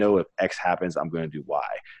trades, but I know if X happens, I'm going to do Y.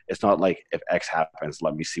 It's not like if X happens,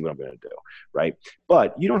 let me see what I'm going to do. Right.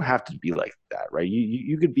 But you don't have to be like that, right?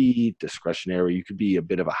 You could be discretionary. You could be a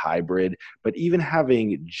bit of a hybrid, but even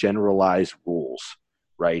having generalized rules,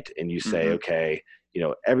 right? And you say, Mm-hmm. okay,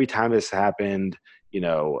 every time this happened,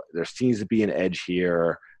 there seems to be an edge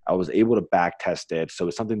here. I was able to back test it. So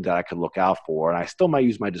it's something that I could look out for. And I still might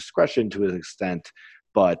use my discretion to an extent,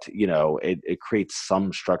 but it creates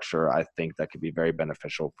some structure, I think, that could be very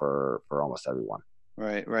beneficial for almost everyone.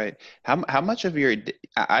 Right, right. How much of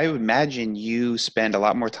I would imagine you spend a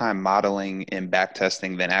lot more time modeling and back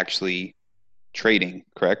testing than actually trading,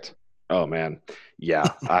 correct? Oh man. Yeah.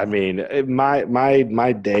 I mean,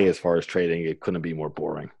 my day as far as trading, it couldn't be more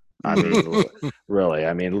boring. I mean, really,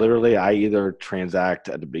 literally, I either transact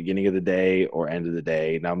at the beginning of the day or end of the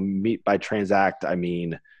day. Now, by transact, I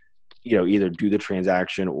mean, either do the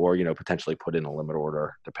transaction or, potentially put in a limit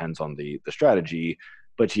order, depends on the strategy.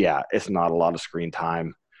 But yeah, it's not a lot of screen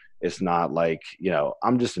time. It's not like,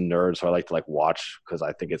 I'm just a nerd, so I like to like watch because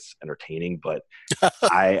I think it's entertaining, but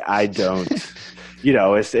I don't,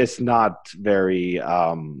 it's not very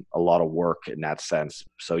a lot of work in that sense.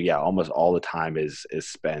 So yeah, almost all the time is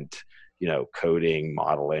spent, coding,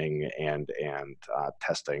 modeling, and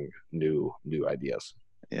testing new ideas.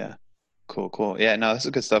 Yeah. Cool, cool. Yeah, no, this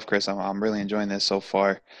is good stuff, Chris. I'm really enjoying this so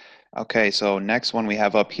far. Okay, so next one we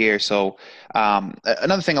have up here. So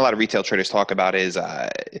another thing a lot of retail traders talk about is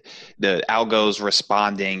the algos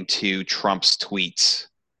responding to Trump's tweets.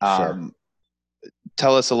 Sure. Um,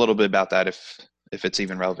 Tell us a little bit about that if it's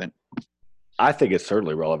even relevant. I think it's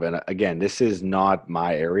certainly relevant. Again, this is not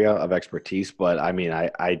my area of expertise, but I mean,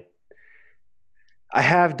 I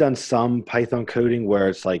have done some Python coding where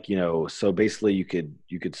it's like, so basically you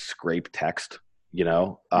could scrape text,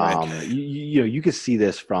 Right. you could see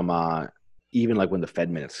this from even like when the Fed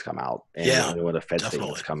minutes come out and Yeah, when the Fed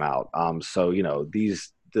statements definitely. come out. So,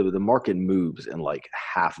 the market moves in like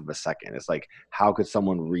half of a second. It's like, how could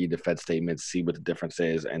someone read the Fed statements, see what the difference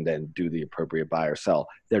is, and then do the appropriate buy or sell?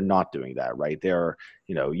 They're not doing that, right?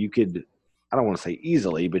 You could, I don't want to say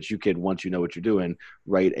easily, but you could, once you know what you're doing,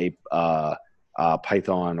 write a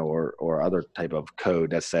Python or other type of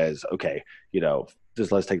code that says, okay,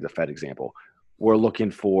 just let's take the Fed example. We're looking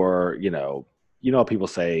for, how people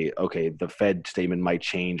say, okay, the Fed statement might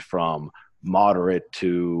change from moderate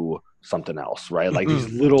to something else, right? Like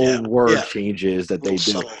these Yeah, little word yeah, changes that little they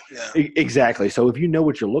do. subtle. Yeah. Exactly. So if you know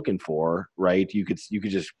what you're looking for, right, you could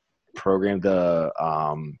just program the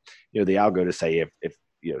algo to say if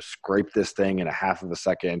scrape this thing in a half of a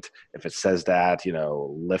second. If it says that,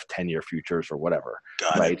 lift 10-year futures or whatever,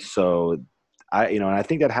 Got it. right? So and I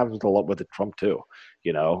think that happens a lot with the Trump too.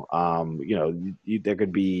 There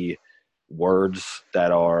could be words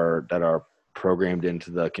that are programmed into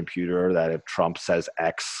the computer that if Trump says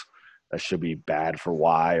X, that should be bad for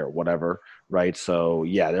Y or whatever, right? So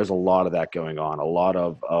yeah, there's a lot of that going on, a lot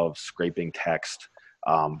of scraping text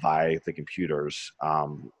by the computers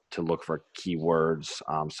to look for keywords.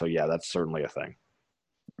 So yeah, that's certainly a thing.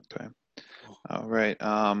 Okay. All right.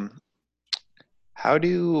 How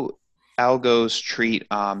do algos treat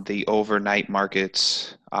the overnight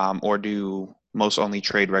markets, or do most only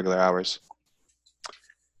trade regular hours?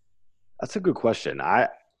 That's a good question.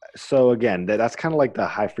 So again, that's kind of like the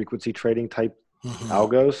high frequency trading type Mhm.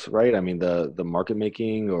 algos, right? I mean, the market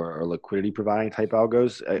making or liquidity providing type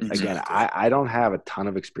algos. Mhm. Again, Exactly. I don't have a ton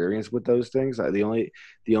of experience with those things. The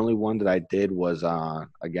only one that I did was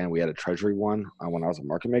again, we had a treasury one when I was a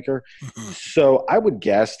market maker. Mhm. So I would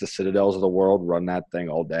guess the Citadels of the world run that thing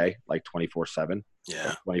all day, like 24/7 or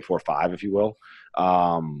Yeah. 24/5, if you will.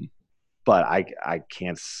 Um, but I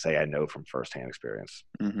can't say I know from firsthand experience.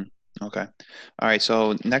 Mhm. Okay. All right.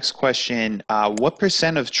 So next question: what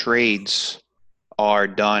percent of trades are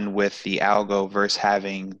done with the algo versus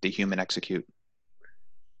having the human execute?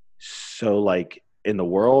 So like in the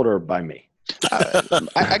world or by me? Uh,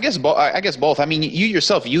 I guess both. I guess both. I mean, you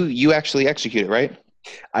yourself, you actually execute it, right?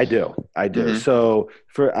 I do. I do. Mm-hmm. So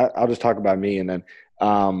I'll just talk about me and then,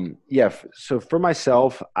 yeah. So for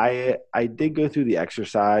myself, I did go through the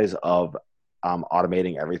exercise of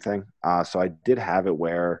automating everything. So I did have it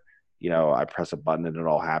where, I press a button and it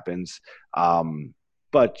all happens.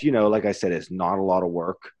 But, like I said, it's not a lot of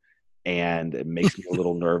work. And it makes me a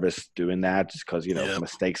little nervous doing that just because, Yep.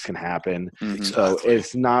 mistakes can happen. Mm-hmm. So Exactly.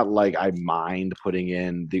 it's not like I mind putting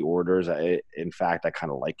in the orders. In fact, I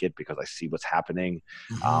kind of like it because I see what's happening.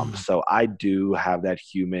 Mhm. So I do have that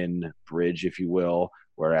human bridge, if you will,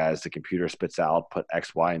 whereas the computer spits out, put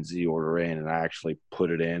X, Y, and Z order in, and I actually put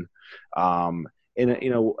it in. And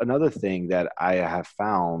another thing that I have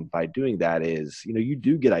found by doing that is, you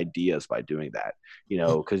do get ideas by doing that,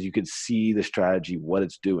 because you could see the strategy, what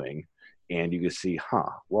it's doing, and you can see,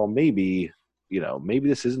 well, maybe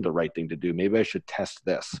this isn't the right thing to do. Maybe I should test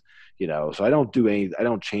this, so I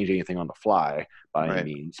don't change anything on the fly by any Right.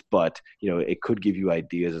 means, but it could give you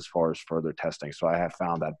ideas as far as further testing. So I have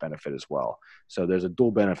found that benefit as well. So there's a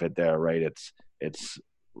dual benefit there, right? It's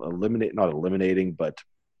not eliminating, but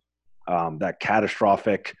that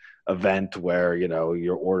catastrophic event where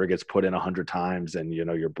your order gets put in 100 times and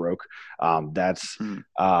you're broke. That's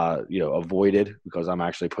Mm-hmm. avoided because I'm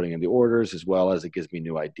actually putting in the orders, as well as it gives me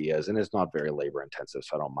new ideas, and it's not very labor intensive,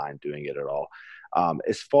 so I don't mind doing it at all.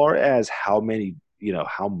 As far as how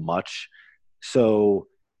much, so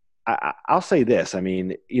I'll say this. I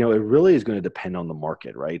mean, it really is going to depend on the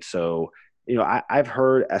market, right? So, I've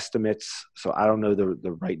heard estimates, so I don't know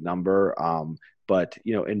the right number. But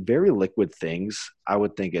in very liquid things, I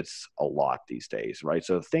would think it's a lot these days, right?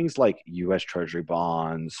 So things like U.S. Treasury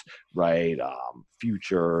bonds, right?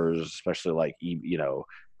 Futures, especially like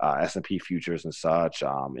S&P futures and such.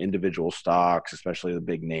 Individual stocks, especially the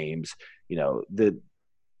big names. The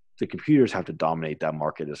computers have to dominate that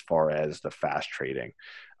market as far as the fast trading.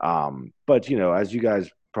 But as you guys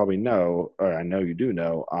probably know, or I know you do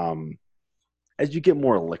know, as you get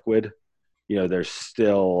more liquid, there's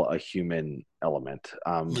still a human element.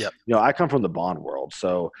 Yep. I come from the bond world,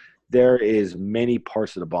 so there is many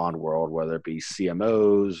parts of the bond world, whether it be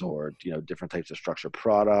CMOs or different types of structured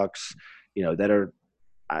products, that are.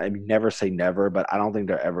 I mean, never say never, but I don't think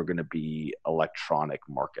they're ever going to be electronic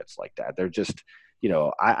markets like that. They're just,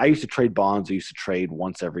 I used to trade bonds. I used to trade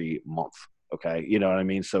once every month. Okay. You know what I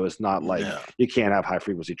mean? So it's not like Yeah. you can't have high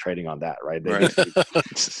frequency trading on that, right? They Right. need to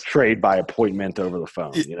trade by appointment over the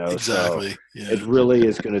phone, so Exactly. it Yeah. really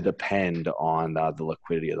is going to depend on the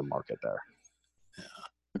liquidity of the market there.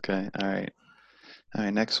 Okay. All right. All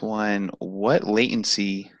right. Next one. What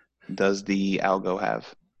latency does the algo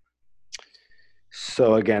have?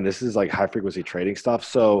 So again, this is like high frequency trading stuff.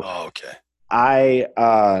 So Oh, okay. I,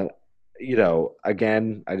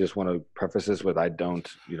 again, I just want to preface this with I don't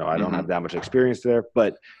Mm-hmm. have that much experience there,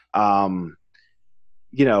 but, I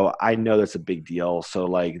know that's a big deal. So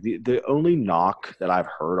like the only knock that I've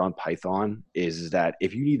heard on Python is that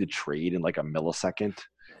if you need to trade in like a millisecond,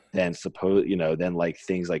 then like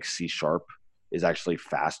things like C sharp is actually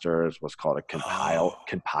faster, is what's called a Oh,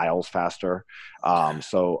 compiles faster. okay.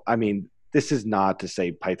 So I mean, this is not to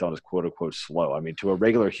say Python is quote unquote slow. I mean, to a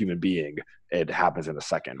regular human being, it happens in a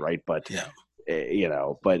second, right? But Yeah.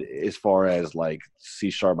 but as far as like C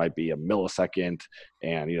sharp might be a millisecond,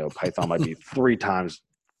 and Python might be 3 times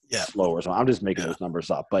Yeah. slower. So I'm just making Yeah. those numbers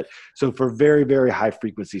up. But so for very, very high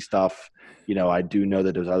frequency stuff, I do know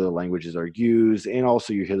that those other languages are used, and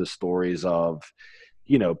also you hear the stories of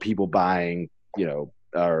people buying,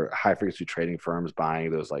 or high frequency trading firms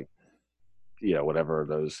buying those, like, whatever,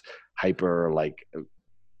 those hyper like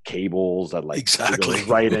cables that like it goes Exactly.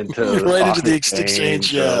 right into the Right into stock the exchange.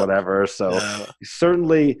 exchange or Yeah. whatever. So Yeah.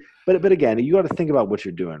 certainly, but again, you got to think about what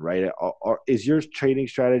you're doing, right? Is your trading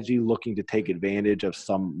strategy looking to take advantage of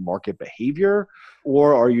some market behavior,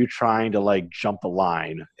 or are you trying to like jump the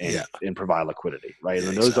line and Yeah. provide liquidity, right? Yeah.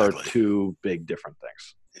 And those are Exactly. two big different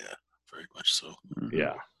things. Yeah. very much so. Mhm.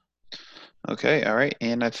 Yeah. Okay, all right.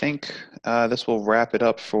 And I think this will wrap it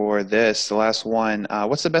up for this. The last one.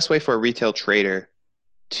 What's the best way for a retail trader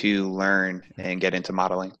to learn and get into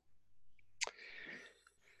modeling?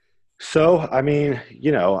 So, I mean,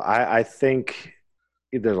 I think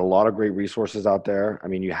there's a lot of great resources out there. I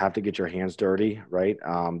mean, you have to get your hands dirty, right?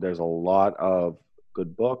 There's a lot of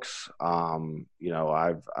good books.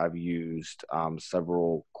 I've used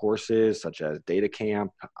several courses such as DataCamp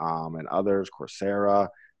and others. Coursera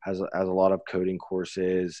has a lot of coding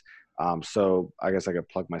courses. So I guess I could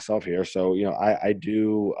plug myself here. So, I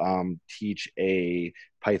do teach a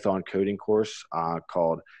Python coding course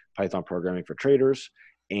called Python Programming for Traders.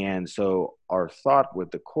 And so our thought with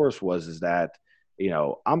the course is that,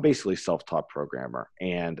 I'm basically self-taught programmer,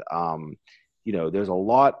 and there's a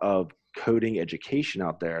lot of coding education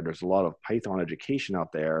out there. There's a lot of Python education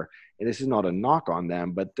out there, and this is not a knock on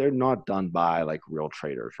them, but they're not done by like real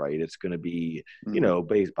traders, right? It's going to be,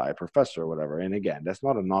 based by a professor or whatever. And again, that's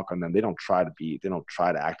not a knock on them. They don't try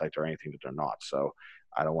to act like they're anything that they're not. So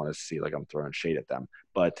I don't want to see like I'm throwing shade at them,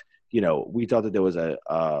 but we thought that there was a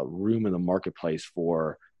room in the marketplace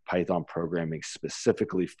for Python programming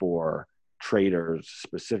specifically for traders,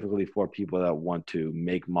 specifically for people that want to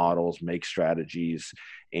make models, make strategies.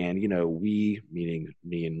 And, we, meaning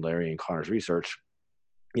me and Larry and Connor's research,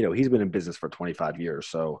 he's been in business for 25 years.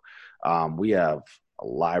 So we have a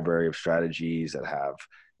library of strategies that have,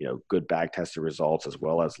 good back tested results as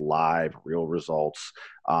well as live real results.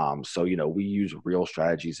 So, we use real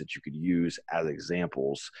strategies that you could use as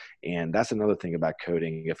examples. And that's another thing about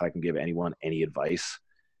coding. If I can give anyone any advice,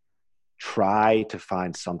 try to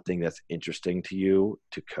find something that's interesting to you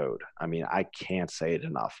to code. I mean, I can't say it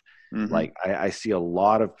enough. Mm-hmm. Like I see a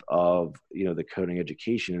lot of the coding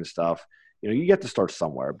education and stuff. You get to start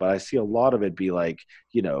somewhere, but I see a lot of it be like,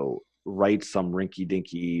 write some rinky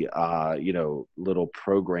dinky, little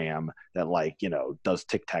program that like, does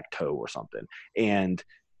tic-tac-toe or something. And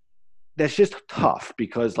that's just tough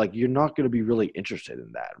because like you're not going to be really interested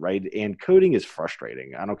in that, right? And coding is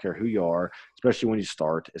frustrating. I don't care who you are, especially when you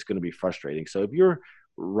start, it's going to be frustrating. So if you're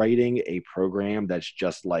writing a program that's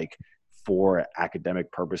just like for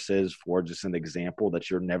academic purposes, for just an example that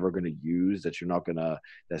you're never going to use,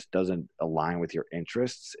 that doesn't align with your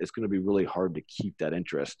interests, it's going to be really hard to keep that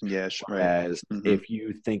interest. Yeah, sure. Whereas if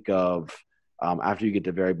you think of after you get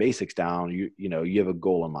the very basics down, you have a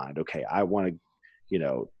goal in mind. Okay, I want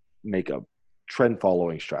to, make a trend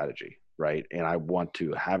following strategy, right? And I want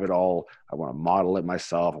to have it all. I want to model it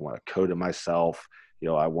myself. I want to code it myself.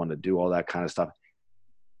 I want to do all that kind of stuff.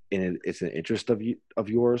 And it's an interest of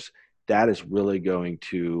yours. That is really going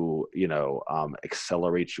to,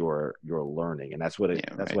 accelerate your learning. And that's what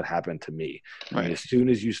what happened to me. Right. I mean, as soon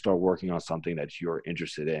as you start working on something that you're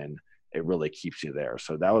interested in, it really keeps you there.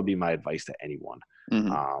 So that would be my advice to anyone.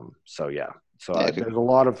 Mm-hmm. There's a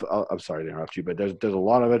lot of, I'm sorry to interrupt you, but there's a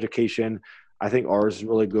lot of education. I think ours is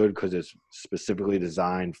really good because it's specifically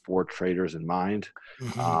designed for traders in mind.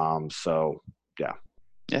 Mm-hmm.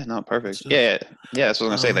 Yeah, no, perfect. Yeah. That's what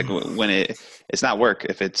I was gonna say. Like when it's not work,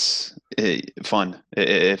 if it's fun,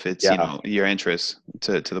 if it's your interest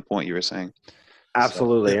to the point you were saying.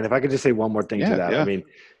 Absolutely. So, and if I could just say one more thing to that, I mean,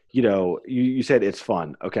 you said it's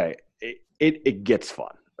fun. Okay, it gets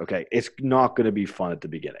fun. Okay, it's not going to be fun at the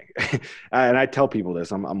beginning, and I tell people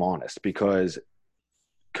this. I'm honest because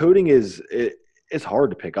coding it's hard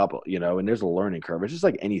to pick up, and there's a learning curve. It's just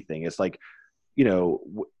like anything. It's like,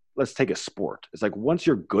 let's take a sport. It's like once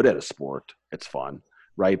you're good at a sport, it's fun,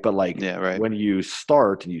 right? But like when you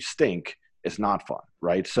start and you stink, it's not fun,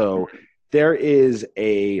 right? So there is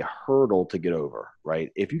a hurdle to get over,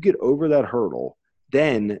 right? If you get over that hurdle,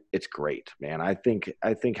 then it's great, man. I think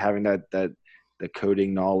having that the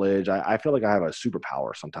coding knowledge, I feel like I have a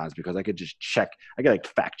superpower sometimes because I could just I could like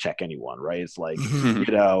fact check anyone, right? It's like,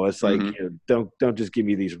 it's like, don't just give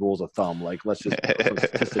me these rules of thumb. Like, let's just put some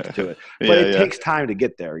statistics to it. But it takes time to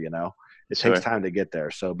get there, It takes time to get there.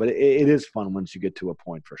 So, but it is fun once you get to a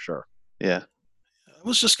point for sure. Yeah. I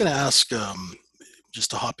was just going to ask, just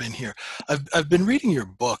to hop in here. I've been reading your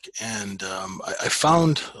book and I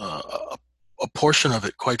found a portion of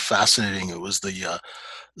it quite fascinating. It was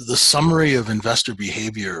the summary of investor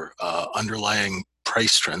behavior underlying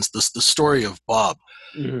price trends, the story of Bob,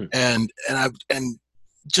 and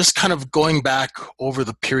just kind of going back over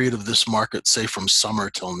the period of this market, say from summer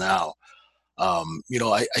till now.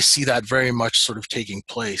 I see that very much sort of taking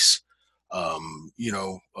place.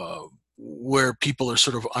 Where people are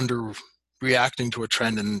sort of underreacting to a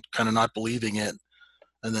trend and kind of not believing it,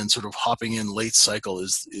 and then sort of hopping in late cycle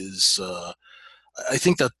is I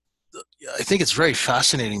think that I think it's very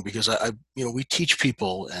fascinating because we teach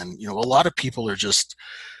people, and a lot of people are just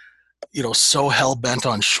so hell bent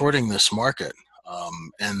on shorting this market,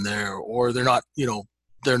 and they're not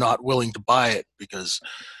they're not willing to buy it because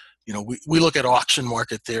we look at auction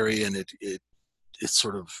market theory, and it's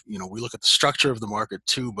sort of we look at the structure of the market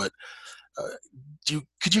too. But uh,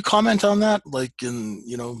 could you comment on that, like in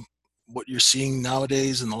what you're seeing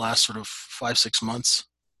nowadays in the last sort of 5-6 months?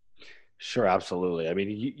 Sure, absolutely. I mean,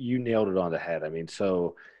 you nailed it on the head. I mean,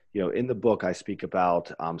 so, in the book, I speak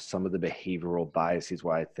about some of the behavioral biases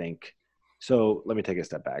where I think, so let me take a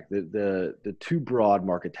step back. The two broad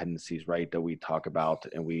market tendencies, right, that we talk about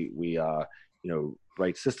and we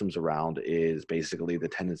write systems around is basically the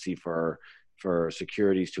tendency for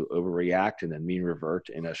securities to overreact and then mean revert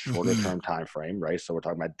in a shorter Mm-hmm. term time frame, right? So we're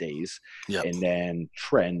talking about days, Yep. and then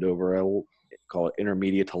trend over a call it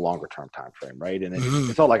intermediate to longer term time frame, right? And Mm-hmm.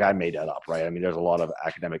 it's not like I made that up, right? I mean, there's a lot of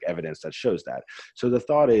academic evidence that shows that. So the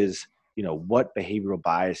thought is, what behavioral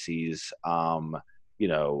biases,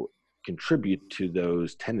 contribute to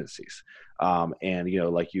those tendencies. And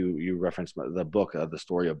like you referenced the book, the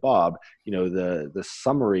story of Bob. The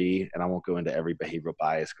summary, and I won't go into every behavioral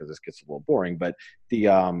bias because this gets a little boring, but the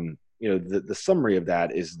summary of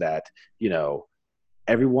that is that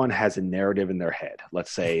everyone has a narrative in their head.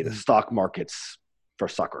 Let's say the stock market's for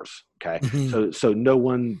suckers. Okay. Mm-hmm. So no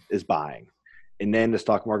one is buying. And then the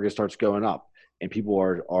stock market starts going up and people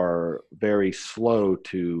are very slow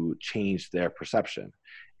to change their perception.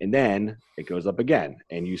 And then it goes up again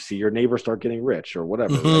and you see your neighbor start getting rich or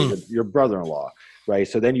whatever, right? Mm-hmm. Your brother-in-law, right?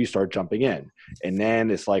 So then you start jumping in and then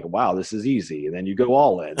it's like, wow, this is easy. And then you go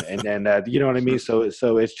all in and then, you know what I mean? So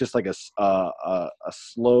it's just like a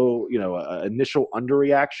slow, initial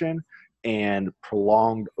underreaction and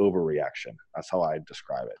prolonged overreaction. That's how I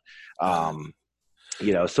describe it.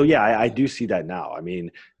 So yeah, I do see that now. I mean,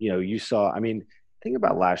 you saw, I mean, think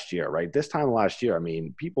about last year, right? This time last year, I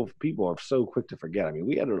mean, people are so quick to forget. I mean,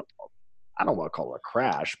 we had I don't want to call it a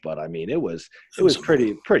crash, but I mean, it was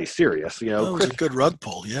pretty serious. That was a good rug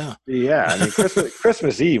pull. Yeah. Yeah, I mean,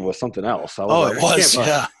 Christmas Eve was something else. I was Oh, like, it was.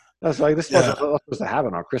 Yeah. that's like this wasn't supposed to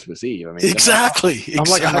happen on Christmas Eve. I mean, Exactly.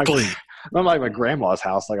 I'm like my grandma's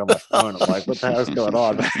house, like on my phone. I'm like, what the hell is going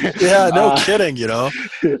on? Yeah. No kidding.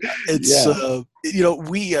 It's yeah.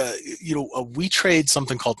 we trade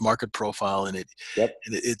something called market profile, and Yep.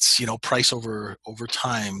 it's price over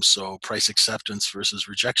time, so price acceptance versus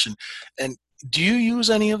rejection. And do you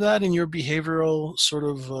use any of that in your behavioral sort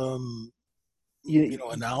of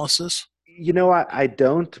analysis? I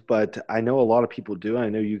don't, but I know a lot of people do. I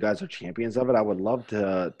know you guys are champions of it. I would love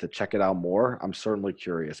to check it out more. I'm certainly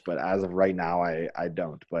curious, but as of right now, I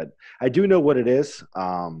don't. But I do know what it is,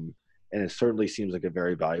 and it certainly seems like a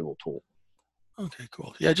very valuable tool. Okay,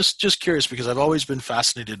 cool. Yeah, just curious because I've always been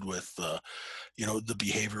fascinated with the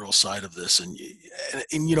behavioral side of this, and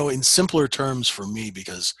in simpler terms for me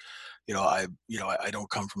because I don't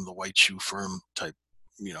come from the white shoe firm type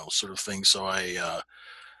sort of thing, so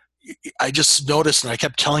I just noticed, and I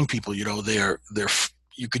kept telling people, they're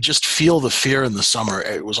you could just feel the fear in the summer.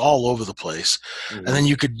 It was all over the place, Mm-hmm. and then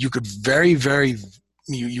you could very very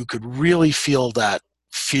you could really feel that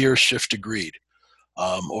fear shift to greed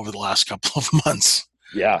over the last couple of months.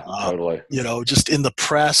 Yeah, totally. Just in the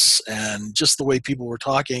press and just the way people were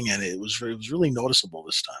talking, and it was really noticeable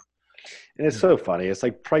this time. And it's so funny. It's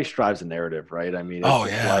like price drives the narrative, right? I mean,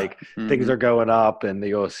 it's like things are going up and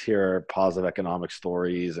you always hear positive economic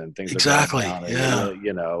stories and things are going down.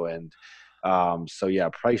 And, so yeah,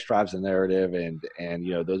 price drives the narrative and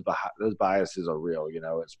those biases are real.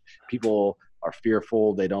 It's people are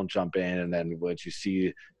fearful, they don't jump in. And then once you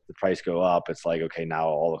see the price go up, it's like, okay, now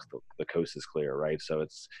all of the coast is clear, right? So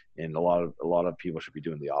and a lot of people should be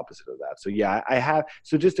doing the opposite of that. So yeah,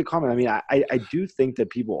 so just to comment, I mean, I do think that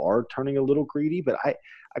people are turning a little greedy, but I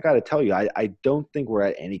got to tell you, I don't think we're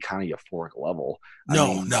at any kind of euphoric level.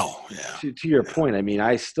 No. To your point, I mean,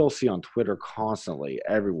 I still see on Twitter constantly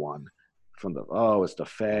everyone from it's the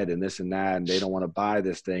Fed and this and that, and they don't want to buy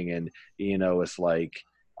this thing. And, it's like,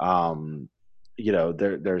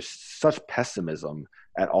 there's such pessimism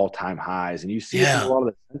at all-time highs, and you see it in a lot of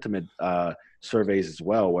the sentiment surveys as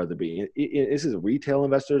well, whether it be this is retail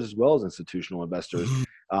investors as well as institutional investors,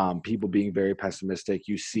 people being very pessimistic.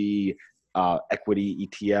 You see equity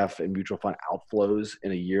ETF and mutual fund outflows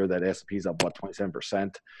in a year that S&P is up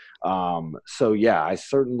 27%. So yeah, I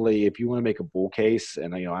certainly, if you want to make a bull case,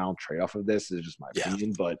 and I don't trade off of this, it's just my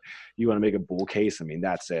opinion, but you want to make a bull case, I mean,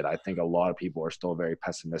 that's it. I think a lot of people are still very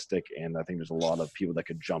pessimistic, and I think there's a lot of people that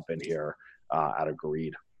could jump in here out of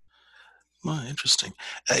greed. Well, interesting.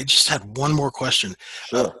 I just had one more question.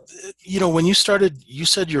 Uh, Sure. when you started, you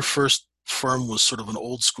said your first firm was sort of an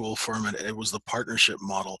old school firm, and it was the partnership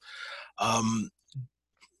model. Um,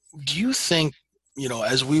 do you think,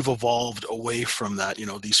 as we've evolved away from that,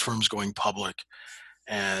 these firms going public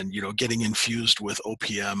and, getting infused with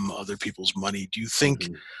OPM, other people's money, do you think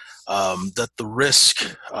Hmm. that the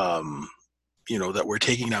risk, that we're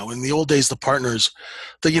taking now, in the old days, the partners,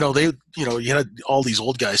 you had all these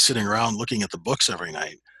old guys sitting around looking at the books every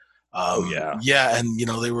night. Oh yeah. Yeah, and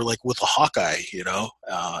they were like with a Hawkeye,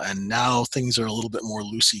 and now things are a little bit more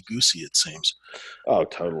loosey goosey, it seems. Oh,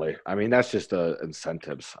 totally. I mean, that's just the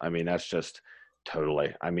incentives. I mean, that's just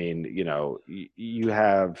totally. I mean, you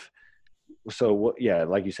have yeah,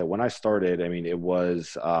 like you said, when I started, I mean, it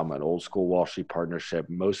was an old school Wall Street partnership.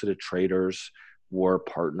 Most of the traders were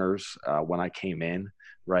partners when I came in,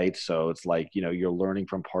 right? So it's like, you're learning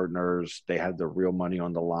from partners. They have the real money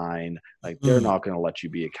on the line. Like they're Mm, not going to let you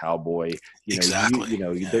be a cowboy. exactly.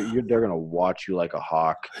 Yeah. They're going to watch you like a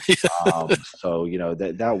hawk. So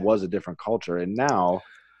that was a different culture. And now,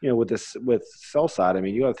 with sell side, I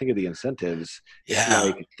mean, you got to think of the incentives. It's Yeah.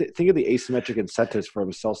 like think of the asymmetric incentives from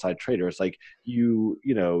a sell side trader. It's like you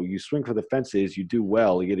swing for the fences, you do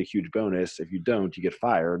well, you get a huge bonus. If you don't, you get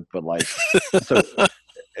fired. But like, so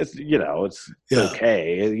it's Yeah.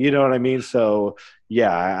 okay. You know what I mean? So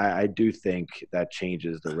yeah, I do think that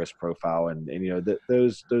changes the risk profile, and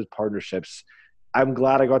those partnerships. I'm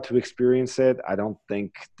glad I got to experience it. I don't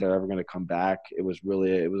think they're ever going to come back. It was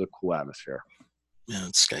a cool atmosphere. Yeah,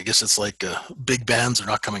 I guess it's like big bands are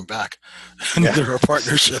not coming back. Yeah. There are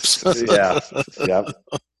partnerships. Yeah. Yep.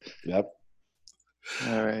 Yep.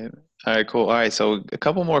 All right. All right, cool. All right, so a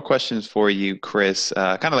couple more questions for you, Chris.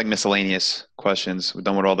 Kind of like miscellaneous questions. We're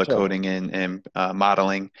done with all the Sure. coding and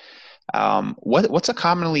modeling. What's a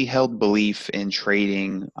commonly held belief in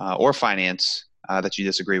trading or finance that you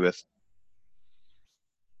disagree with?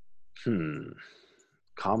 Hmm.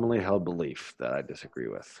 Commonly held belief that I disagree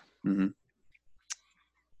with. Hmm.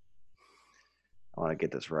 I want to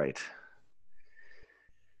get this right.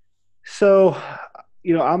 So,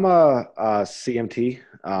 I'm a CMT.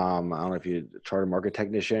 I don't know if you're a charter market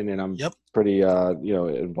technician, and I'm Yep. pretty,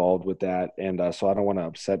 involved with that. And so I don't want to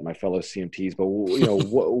upset my fellow CMTs. But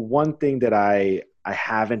one thing that I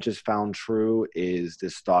haven't just found true is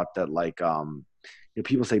this thought that like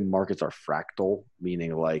people say markets are fractal,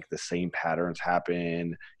 meaning like the same patterns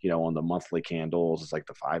happen, on the monthly candles. It's like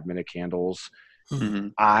the 5-minute candles. Hmm. Hmm.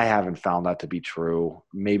 I haven't found that to be true.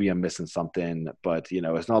 Maybe I'm missing something, but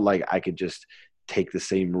it's not like I could just take the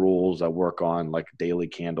same rules I work on like daily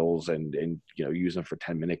candles and use them for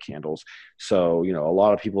 10-minute candles. So, a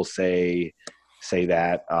lot of people say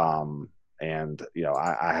that and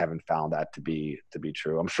I haven't found that to be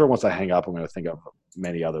true. I'm sure once I hang up I'm going to think of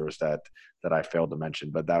many others that I failed to mention,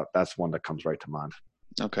 but that's one that comes right to mind.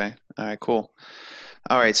 Okay. All right, cool.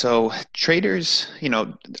 All right, so traders,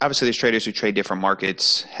 obviously there's traders who trade different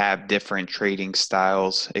markets, have different trading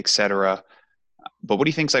styles, etc. But what do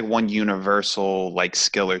you think is like one universal like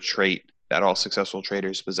skill or trait that all successful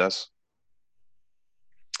traders possess?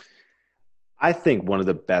 I think one of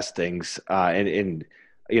the best things, and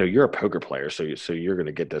you're a poker player, so you're going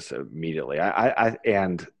to get this immediately.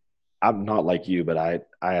 And I'm not like you, but I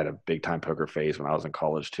had a big time poker phase when I was in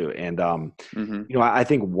college too. And Hmm. I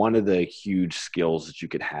think one of the huge skills that you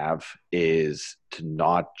could have is to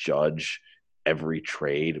not judge every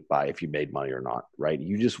trade by if you made money or not, right?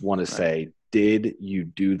 You just want to Right. say, did you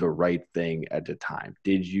do the right thing at the time?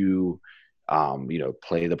 Did you,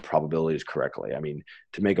 play the probabilities correctly? I mean,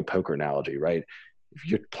 to make a poker analogy, right? If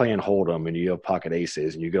you're playing Hold'em and you have pocket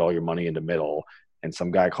aces and you get all your money in the middle, and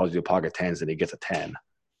some guy calls you a pocket tens and he gets a 10,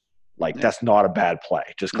 like Yeah. that's not a bad play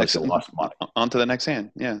just because Next, you lost money. on to the next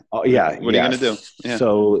hand. Yeah. Oh yeah, What are you yeah. gonna do? Yeah.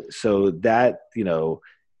 So that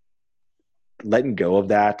letting go of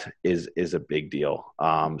that is a big deal.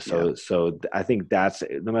 Yeah. I think that's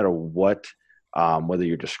no matter what, whether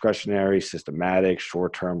you're discretionary, systematic,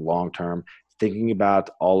 short term, long term, thinking about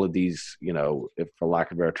all of these, if for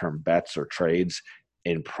lack of a better term, bets or trades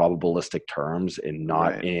in probabilistic terms and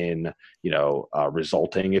not Right. in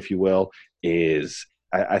resulting, if you will, is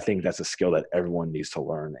I think that's a skill that everyone needs to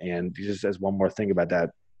learn. And just as one more thing about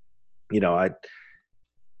that, I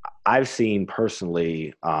I've seen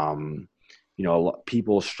personally,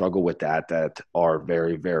 people struggle with that are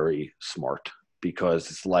very, very smart because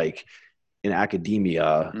it's like in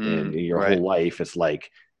academia and in your Right. whole life, it's like,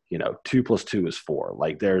 2 + 2 is 4.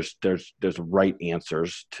 Like there's right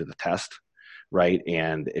answers to the test, right?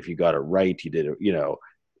 And if you got it right, you did it,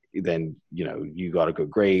 then, you got a good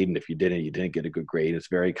grade. And if you didn't get a good grade. It's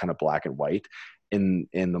very kind of black and white. in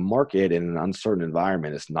the market, in an uncertain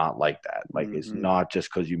environment, it's not like that. Like it's Mhm. not just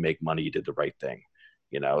because you make money you did the right thing,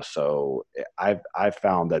 you know. So I've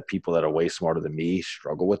found that people that are way smarter than me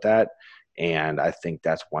struggle with that, and I think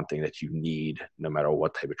that's one thing that you need no matter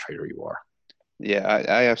what type of trader you are. Yeah,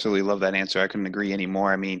 I absolutely love that answer. I couldn't agree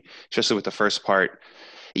anymore. I mean, especially with the first part,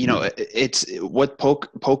 it's what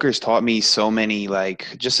poker's taught me so many, like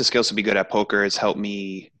just the skills to be good at poker has helped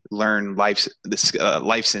me learn life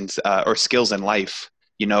or skills in life.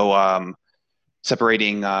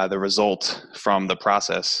 Separating the result from the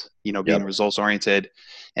process. Being Yep. results oriented,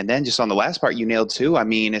 and then just on the last part, you nailed too. I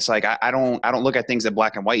mean, it's like I don't look at things in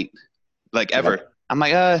black and white like ever. Yep. I'm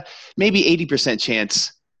like, maybe 80%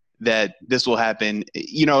 chance that this will happen.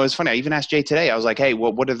 It's funny. I even asked Jay today. I was like, hey,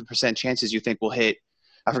 what are the percent chances you think we'll hit?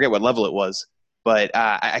 I forget what level it was, but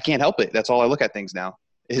I can't help it. That's all I look at things now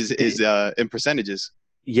is in percentages.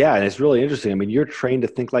 Yeah, and it's really interesting. I mean, you're trained to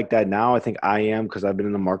think like that now. I think I am because I've been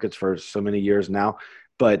in the markets for so many years now.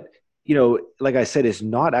 But like I said, it's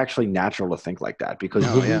not actually natural to think like that because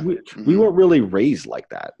No, we, yeah. we, we Hmm. weren't really raised like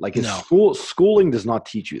that. Like in No. schooling does not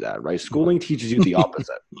teach you that, right? Schooling teaches you the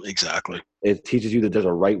opposite. Exactly. It teaches you that there's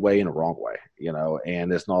a right way and a wrong way,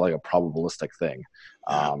 and it's not like a probabilistic thing.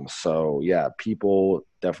 Yeah. So yeah, people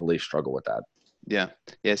definitely struggle with that. Yeah.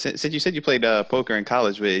 Yeah. Since you said you played poker in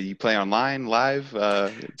college, but you play online live.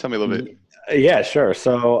 Tell me a little bit. Yeah, sure.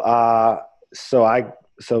 So I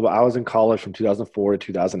was in college from 2004 to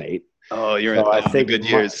 2008. Oh, you're in So I the think good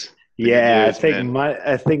years. The good yeah, years, man.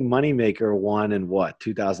 I think Moneymaker won in what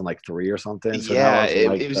 2003 or something. So that Yeah, was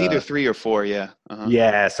like it was either 3 or 4. Yeah. Uh-huh.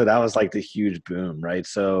 yeah, so that was like the huge boom, right? Yeah.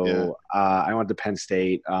 So I went to Penn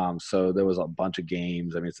State. So there was a bunch of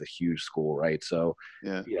games. I mean, it's a huge school, right? So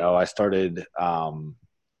Yeah. I started. I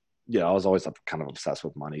was always kind of obsessed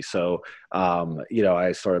with money. So,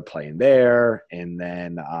 I started playing there and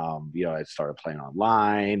then, I started playing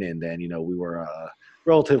online and then, we were a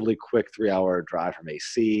relatively quick 3-hour drive from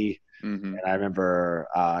AC. Hmm. And I remember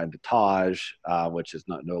in the Taj, which is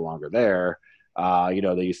no longer there,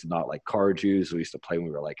 they used to not like card use. We used to play when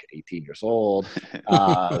we were like 18 years old.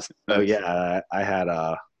 So Nice. yeah, I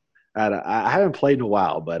haven't played in a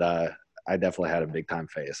while, but I definitely had a big time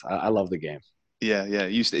phase. I love the game. Yeah. Yeah.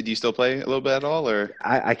 Do you still play a little bit at all, or?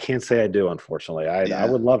 I can't say I do, unfortunately. I Yeah.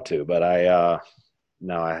 would love to, but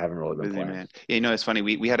no, I haven't really been Busy playing. man. Yeah, it's funny.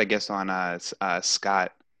 We had a guest on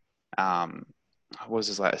Scott. Um, what was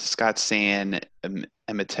his last? Scott San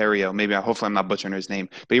Emeterio. Maybe hopefully I'm not butchering his name,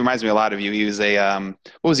 but he reminds me a lot of you. He was a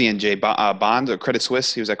what was he in Jay Bond or Credit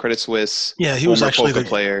Suisse? He was at Credit Suisse. Yeah, he was Former actually poker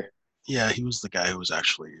player. he was the guy who was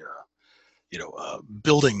actually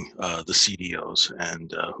building the CDOs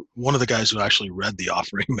and one of the guys who actually read the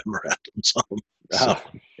offering memorandum. So Oh,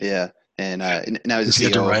 Yeah, and now he's because a he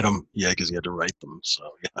had to CEO. write them. Yeah, because he had to write them.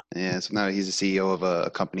 So yeah. Yeah, so now he's a CEO of a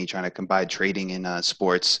company trying to combine trading in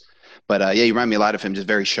sports. But yeah, you remind me a lot of him, just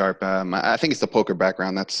very sharp. I think it's the poker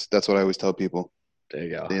background. That's what I always tell people. there you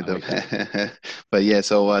go. Yeah, I like that. but yeah,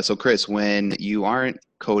 so Chris, when you aren't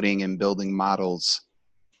coding and building models,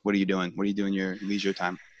 what are you doing? What are you doing in your leisure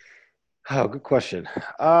time? Oh, good question.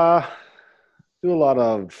 Uh, do a lot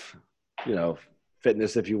of, you know,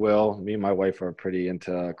 fitness, if you will. Me and my wife are pretty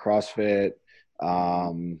into CrossFit.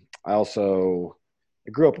 I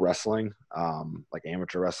grew up wrestling, like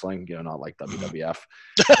amateur wrestling, not like WWF.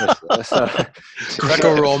 So,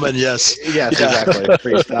 Greco-Roman, yes. yes, Yeah. exactly,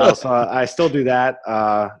 freestyle. So I still do that.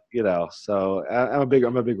 So I'm a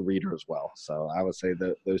big reader as well. So I would say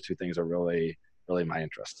that those two things are really, really my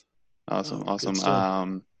interest. Awesome, Oh, good awesome. stuff.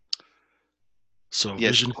 So Yes,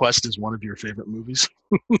 Vision Quest is one of your favorite movies?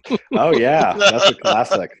 Oh yeah, that's a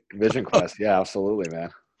classic. Vision Quest. Yeah, absolutely, man.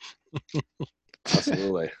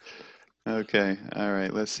 Absolutely. okay, all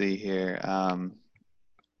right. Let's see here. All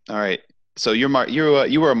right. So you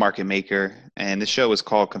were a market maker, and the show was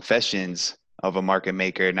called Confessions of a Market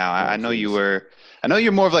Maker. Now I Oh, know you geez. were. I know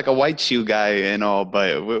you're more of like a white shoe guy and all,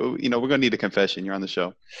 but we're gonna need a confession. You're on the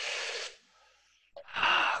show.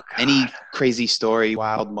 Oh God. Any crazy story,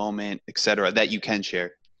 wild moment, etc., that you can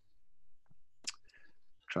share?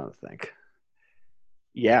 I'm trying to think.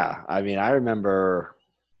 Yeah, I mean, I remember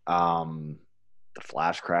um, the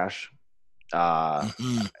flash crash. Uh,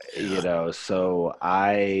 Mhm. Yeah. so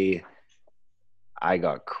I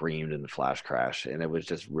got creamed in the flash crash, and it was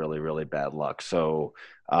just really, really bad luck. So,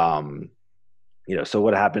 um, so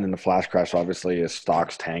what happened in the flash crash? Obviously, is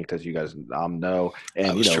stocks tanked, as you guys know, I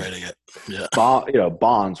and was trading it. Yeah.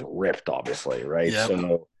 bonds ripped, obviously, right? Yep.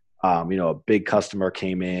 So, a big customer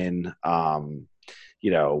came in, wanted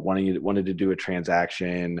to do a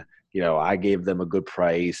transaction. I gave them a good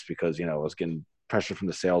price because I was getting pressure from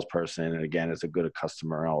the salesperson. And again, it's a good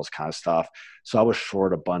customer and all this kind of stuff. So I was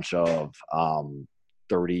short a bunch of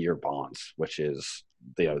 30-year bonds, which is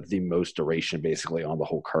the most duration basically on the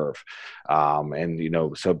whole curve.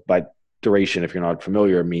 But duration, if you're not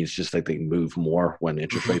familiar, means just like they move more when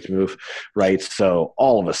interest rates move, right? So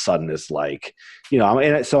all of a sudden it's like,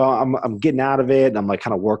 I'm getting out of it and I'm like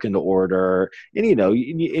kind of working the order. And,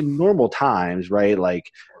 in normal times, right?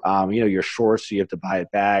 Like, you're short, so you have to buy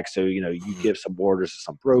it back. So, you give some orders to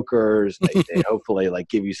some brokers, and they hopefully like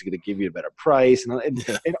give you a better price.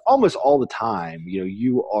 And almost all the time,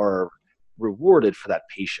 you are rewarded for that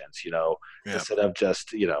patience, instead of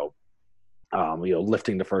just,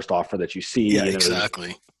 lifting the first offer that you see.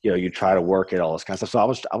 Exactly. You try to work it, all this kind of stuff. So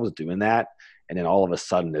I was doing that, and then all of a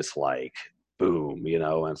sudden it's like boom,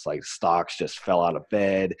 and it's like stocks just fell out of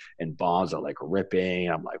bed and bonds are like ripping.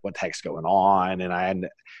 I'm like, what the heck's going on? And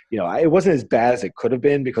it wasn't as bad as it could have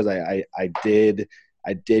been because I did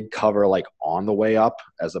cover like on the way up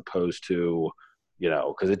as opposed to,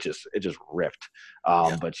 because it just ripped.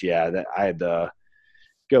 But yeah, I had to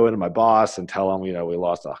go into my boss and tell him, we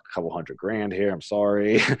lost a couple $100,000 here. I'm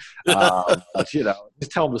sorry. But,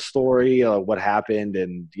 just tell him the story, what happened.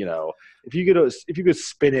 And, if you could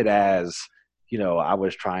spin it as, I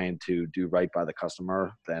was trying to do right by the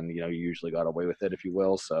customer, then, you usually got away with it, if you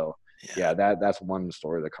will. So yeah, that's one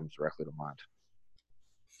story that comes directly to mind.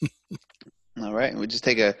 All right. We'll just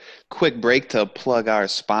take a quick break to plug our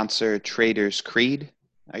sponsor, Traders Creed.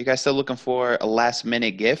 Are you guys still looking for a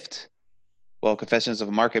last-minute gift? Well, Confessions of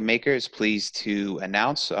a Market Maker is pleased to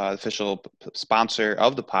announce the official sponsor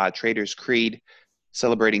of the pod, Traders Creed,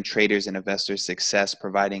 celebrating traders' and investors' success,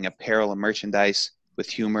 providing apparel and merchandise with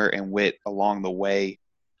humor and wit along the way.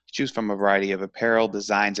 Choose from a variety of apparel,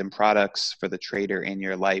 designs, and products for the trader in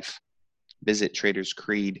your life. Visit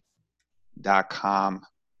traderscreed.com.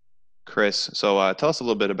 Chris, so tell us a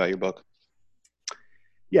little bit about your book.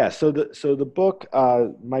 Yeah, so the book,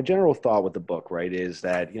 my general thought with the book, right, is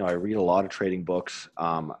that, I read a lot of trading books,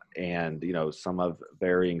 and, some of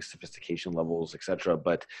varying sophistication levels, et cetera.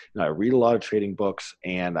 But, I read a lot of trading books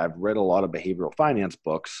and I've read a lot of behavioral finance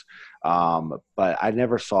books, but I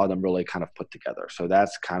never saw them really kind of put together. So that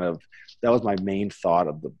was my main thought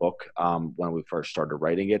of the book when we first started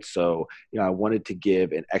writing it. So, I wanted to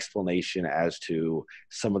give an explanation as to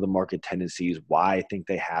some of the market tendencies, why I think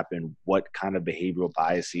they happen, what kind of behavioral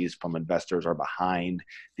biases from investors are behind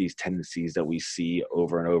these tendencies that we see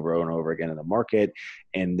over and over and over again in the market.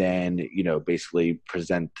 And then, basically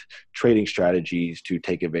present trading strategies to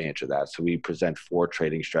take advantage of that. So we present 4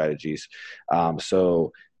 trading strategies.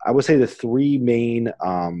 So I would say the 3 main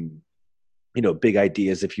big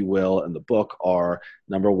ideas, if you will, in the book are,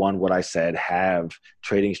 number one, what I said, have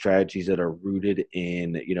trading strategies that are rooted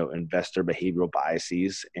in, investor behavioral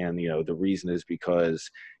biases. And, the reason is because,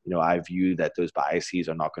 I view that those biases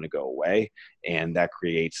are not going to go away, and that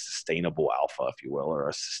creates sustainable alpha, if you will, or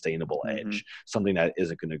a sustainable edge, something that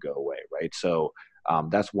isn't going to go away. Right. So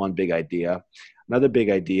that's one big idea. Another big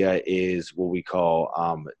idea is what we call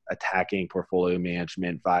attacking portfolio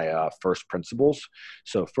management via first principles.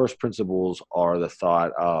 So first principles are the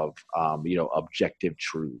thought of, objective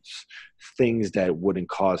truths, things that wouldn't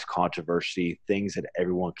cause controversy, things that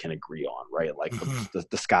everyone can agree on, right? Like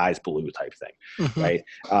the sky's blue type thing, right?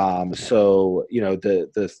 So,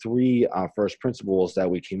 the 3 first principles that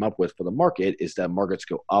we came up with for the market is that markets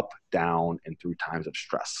go up, down, and through times of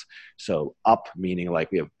stress. So up meaning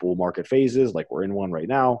like we have bull market phases, like we're in one right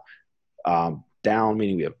now. Down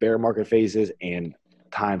meaning we have bear market phases, and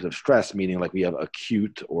times of stress meaning like we have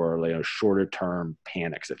acute or shorter term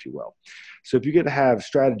panics, if you will. So if you get to have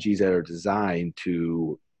strategies that are designed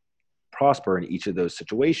to prosper in each of those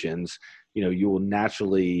situations, you will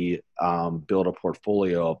naturally build a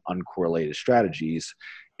portfolio of uncorrelated strategies.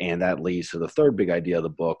 And that leads to the third big idea of the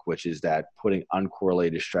book, which is that putting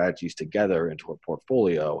uncorrelated strategies together into a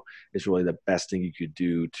portfolio is really the best thing you could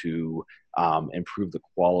do to improve the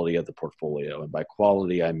quality of the portfolio. And by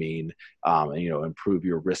quality, I mean, improve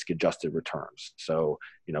your risk-adjusted returns. So,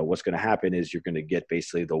 what's going to happen is you're going to get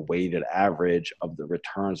basically the weighted average of the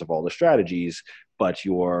returns of all the strategies, but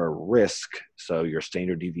your risk, so your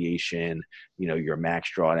standard deviation, your max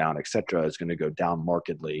drawdown, et cetera, is going to go down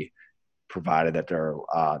markedly, provided that they're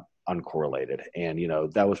uncorrelated. And,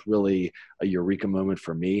 that was really a eureka moment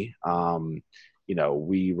for me.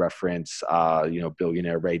 We reference,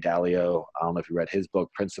 billionaire Ray Dalio. I don't know if you read his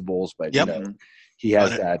book, Principles, but, he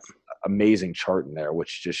has that amazing chart in there,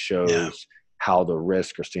 which just shows how the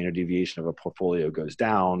risk or standard deviation of a portfolio goes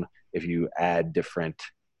down if you add different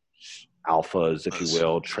alphas, if you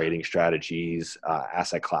will, trading strategies,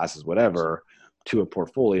 asset classes, whatever, to a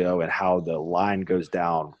portfolio and how the line goes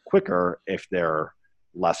down quicker if they're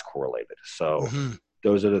less correlated. So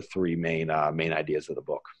those are the three main ideas of the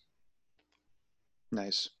book.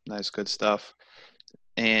 Nice, good stuff.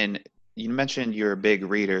 And you mentioned you're a big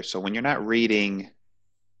reader. So when you're not reading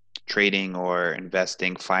trading or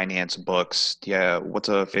investing finance books, what's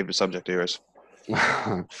a favorite subject of yours?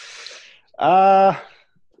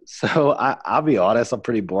 So I'll be honest, I'm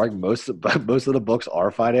pretty boring. Most of the books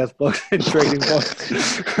are finance books and trading books.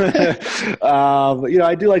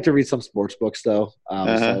 I do like to read some sports books though.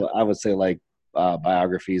 So I would say like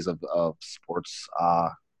biographies of sports,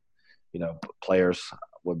 players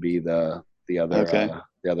would be the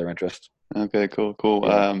other interest. Okay, cool.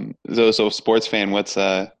 Yeah. So sports fan,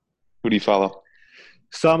 who do you follow?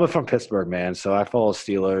 So I'm from Pittsburgh, man. So I follow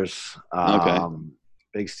Steelers.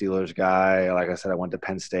 Big Steelers guy. Like I said, I went to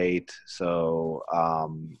Penn State. So, I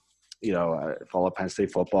follow Penn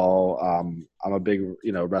State football. I'm a big,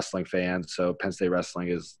 wrestling fan. So Penn State wrestling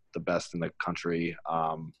is the best in the country.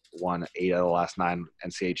 Won 8 of the last 9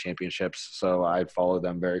 NCAA championships. So I follow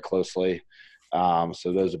them very closely.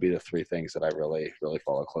 So those would be the 3 things that I really, really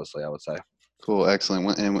follow closely, I would say. Cool.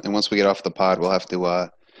 Excellent. And once we get off the pod, we'll have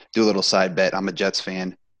to do a little side bet. I'm a Jets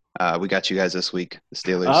fan. We got you guys this week, the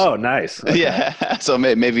Steelers. Oh, nice. Okay. Yeah. So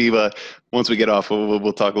maybe once we get off,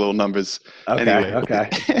 we'll talk a little numbers. Okay. Anyway. Okay.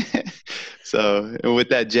 So with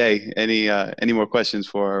that, Jay, any more questions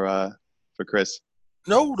for Chris?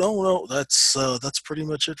 No. That's pretty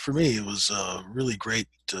much it for me. It was really great,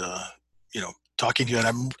 talking to you.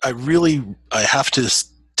 And I have to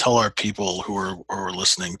tell our people who are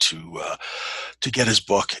listening to get his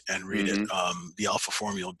book and read it, The Alpha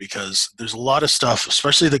Formula, because there's a lot of stuff,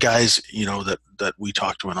 especially the guys, that we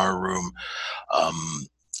talk to in our room,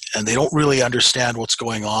 and they don't really understand what's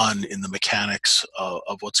going on in the mechanics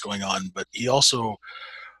of what's going on. But he also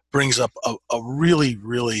brings up a really,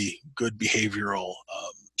 really good behavioral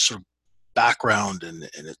sort of background, and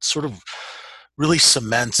it sort of really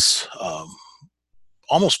cements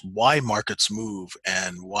almost why markets move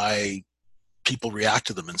and why people react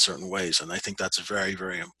to them in certain ways. And I think that's very,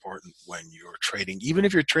 very important when you're trading, even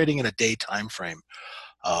if you're trading in a day time frame.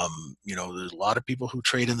 There's a lot of people who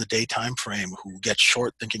trade in the day time frame who get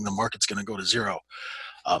short thinking the market's going to go to zero.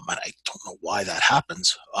 And I don't know why that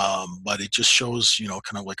happens, but it just shows,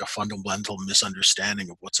 kind of like a fundamental misunderstanding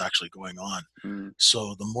of what's actually going on.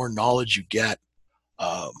 So the more knowledge you get,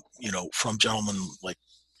 from gentlemen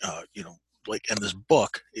and this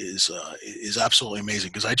book is absolutely amazing,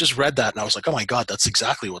 because I just read that and I was like, oh my God, that's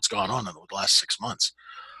exactly what's gone on in the last 6 months.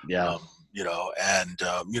 Yeah.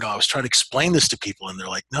 I was trying to explain this to people and they're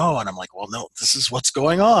like, no. And I'm like, well, no, this is what's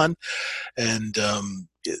going on. And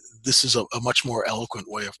this is a much more eloquent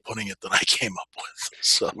way of putting it than I came up with.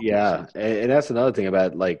 So yeah. And that's another thing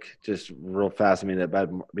about, like, just real fast,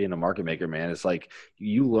 about being a market maker, man. It's like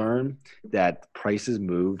you learn that prices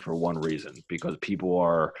move for one reason, because people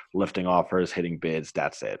are lifting offers, hitting bids.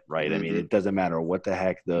 That's it, right? It doesn't matter what the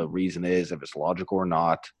heck the reason is, if it's logical or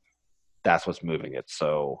not. That's what's moving it.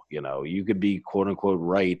 So, you could be quote unquote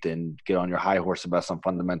right and get on your high horse about some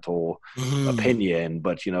fundamental opinion,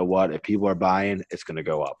 but you know what? If people are buying, it's going to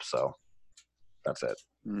go up. So that's it.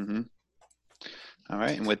 All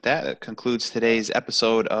right. And with that, it concludes today's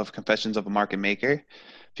episode of Confessions of a Market Maker.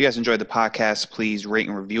 If you guys enjoyed the podcast, please rate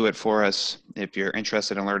and review it for us. If you're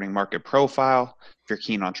interested in learning market profile, if you're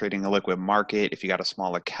keen on trading a liquid market, if you got a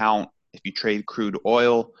small account, if you trade crude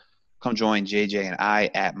oil, come join JJ and I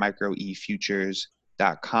at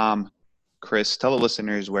microefutures.com. Chris, tell the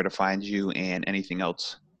listeners where to find you and anything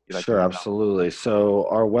else you'd like to know. Sure, absolutely. So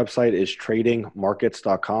our website is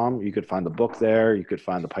tradingmarkets.com. You could find the book there. You could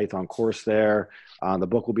find the Python course there. The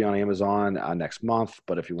book will be on Amazon next month,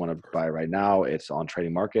 but if you want to buy it right now, it's on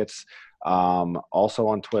Trading Markets. Also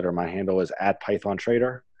on Twitter, my handle is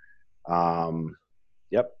 @PythonTrader.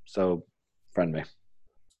 Yep, so friend me.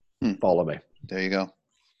 Follow me. There you go.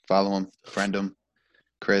 Follow him, friend him.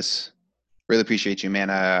 Chris, really appreciate you, man.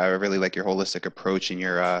 I really like your holistic approach and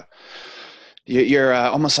your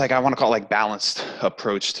almost like, I want to call it like balanced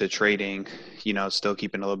approach to trading, still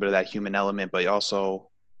keeping a little bit of that human element, but also,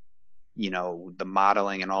 the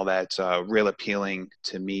modeling and all that's real appealing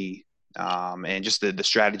to me, and just the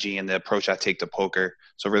strategy and the approach I take to poker.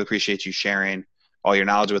 So really appreciate you sharing all your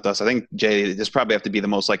knowledge with us. I think, Jay, this probably have to be the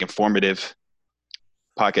most informative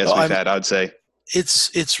podcast we've had, I would say.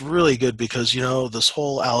 It's really good because, this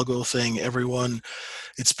whole algo thing,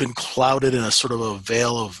 it's been clouded in a sort of a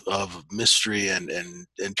veil of mystery, and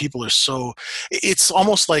people are it's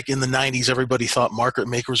almost like in the 90s, everybody thought market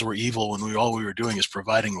makers were evil when all we were doing is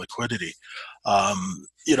providing liquidity. So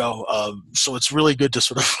it's really good to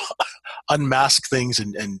sort of unmask things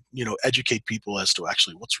and educate people as to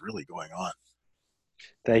actually what's really going on.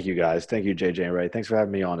 Thank you, guys. Thank you, JJ and Ray. Thanks for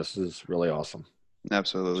having me on. This is really awesome.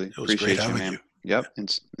 Absolutely. It was great having you. Yep.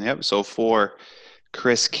 Yep. So for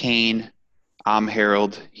Chris Kane, I'm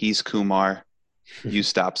Harold. He's Kumar. You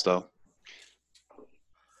stop, though.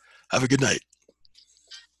 Have a good night.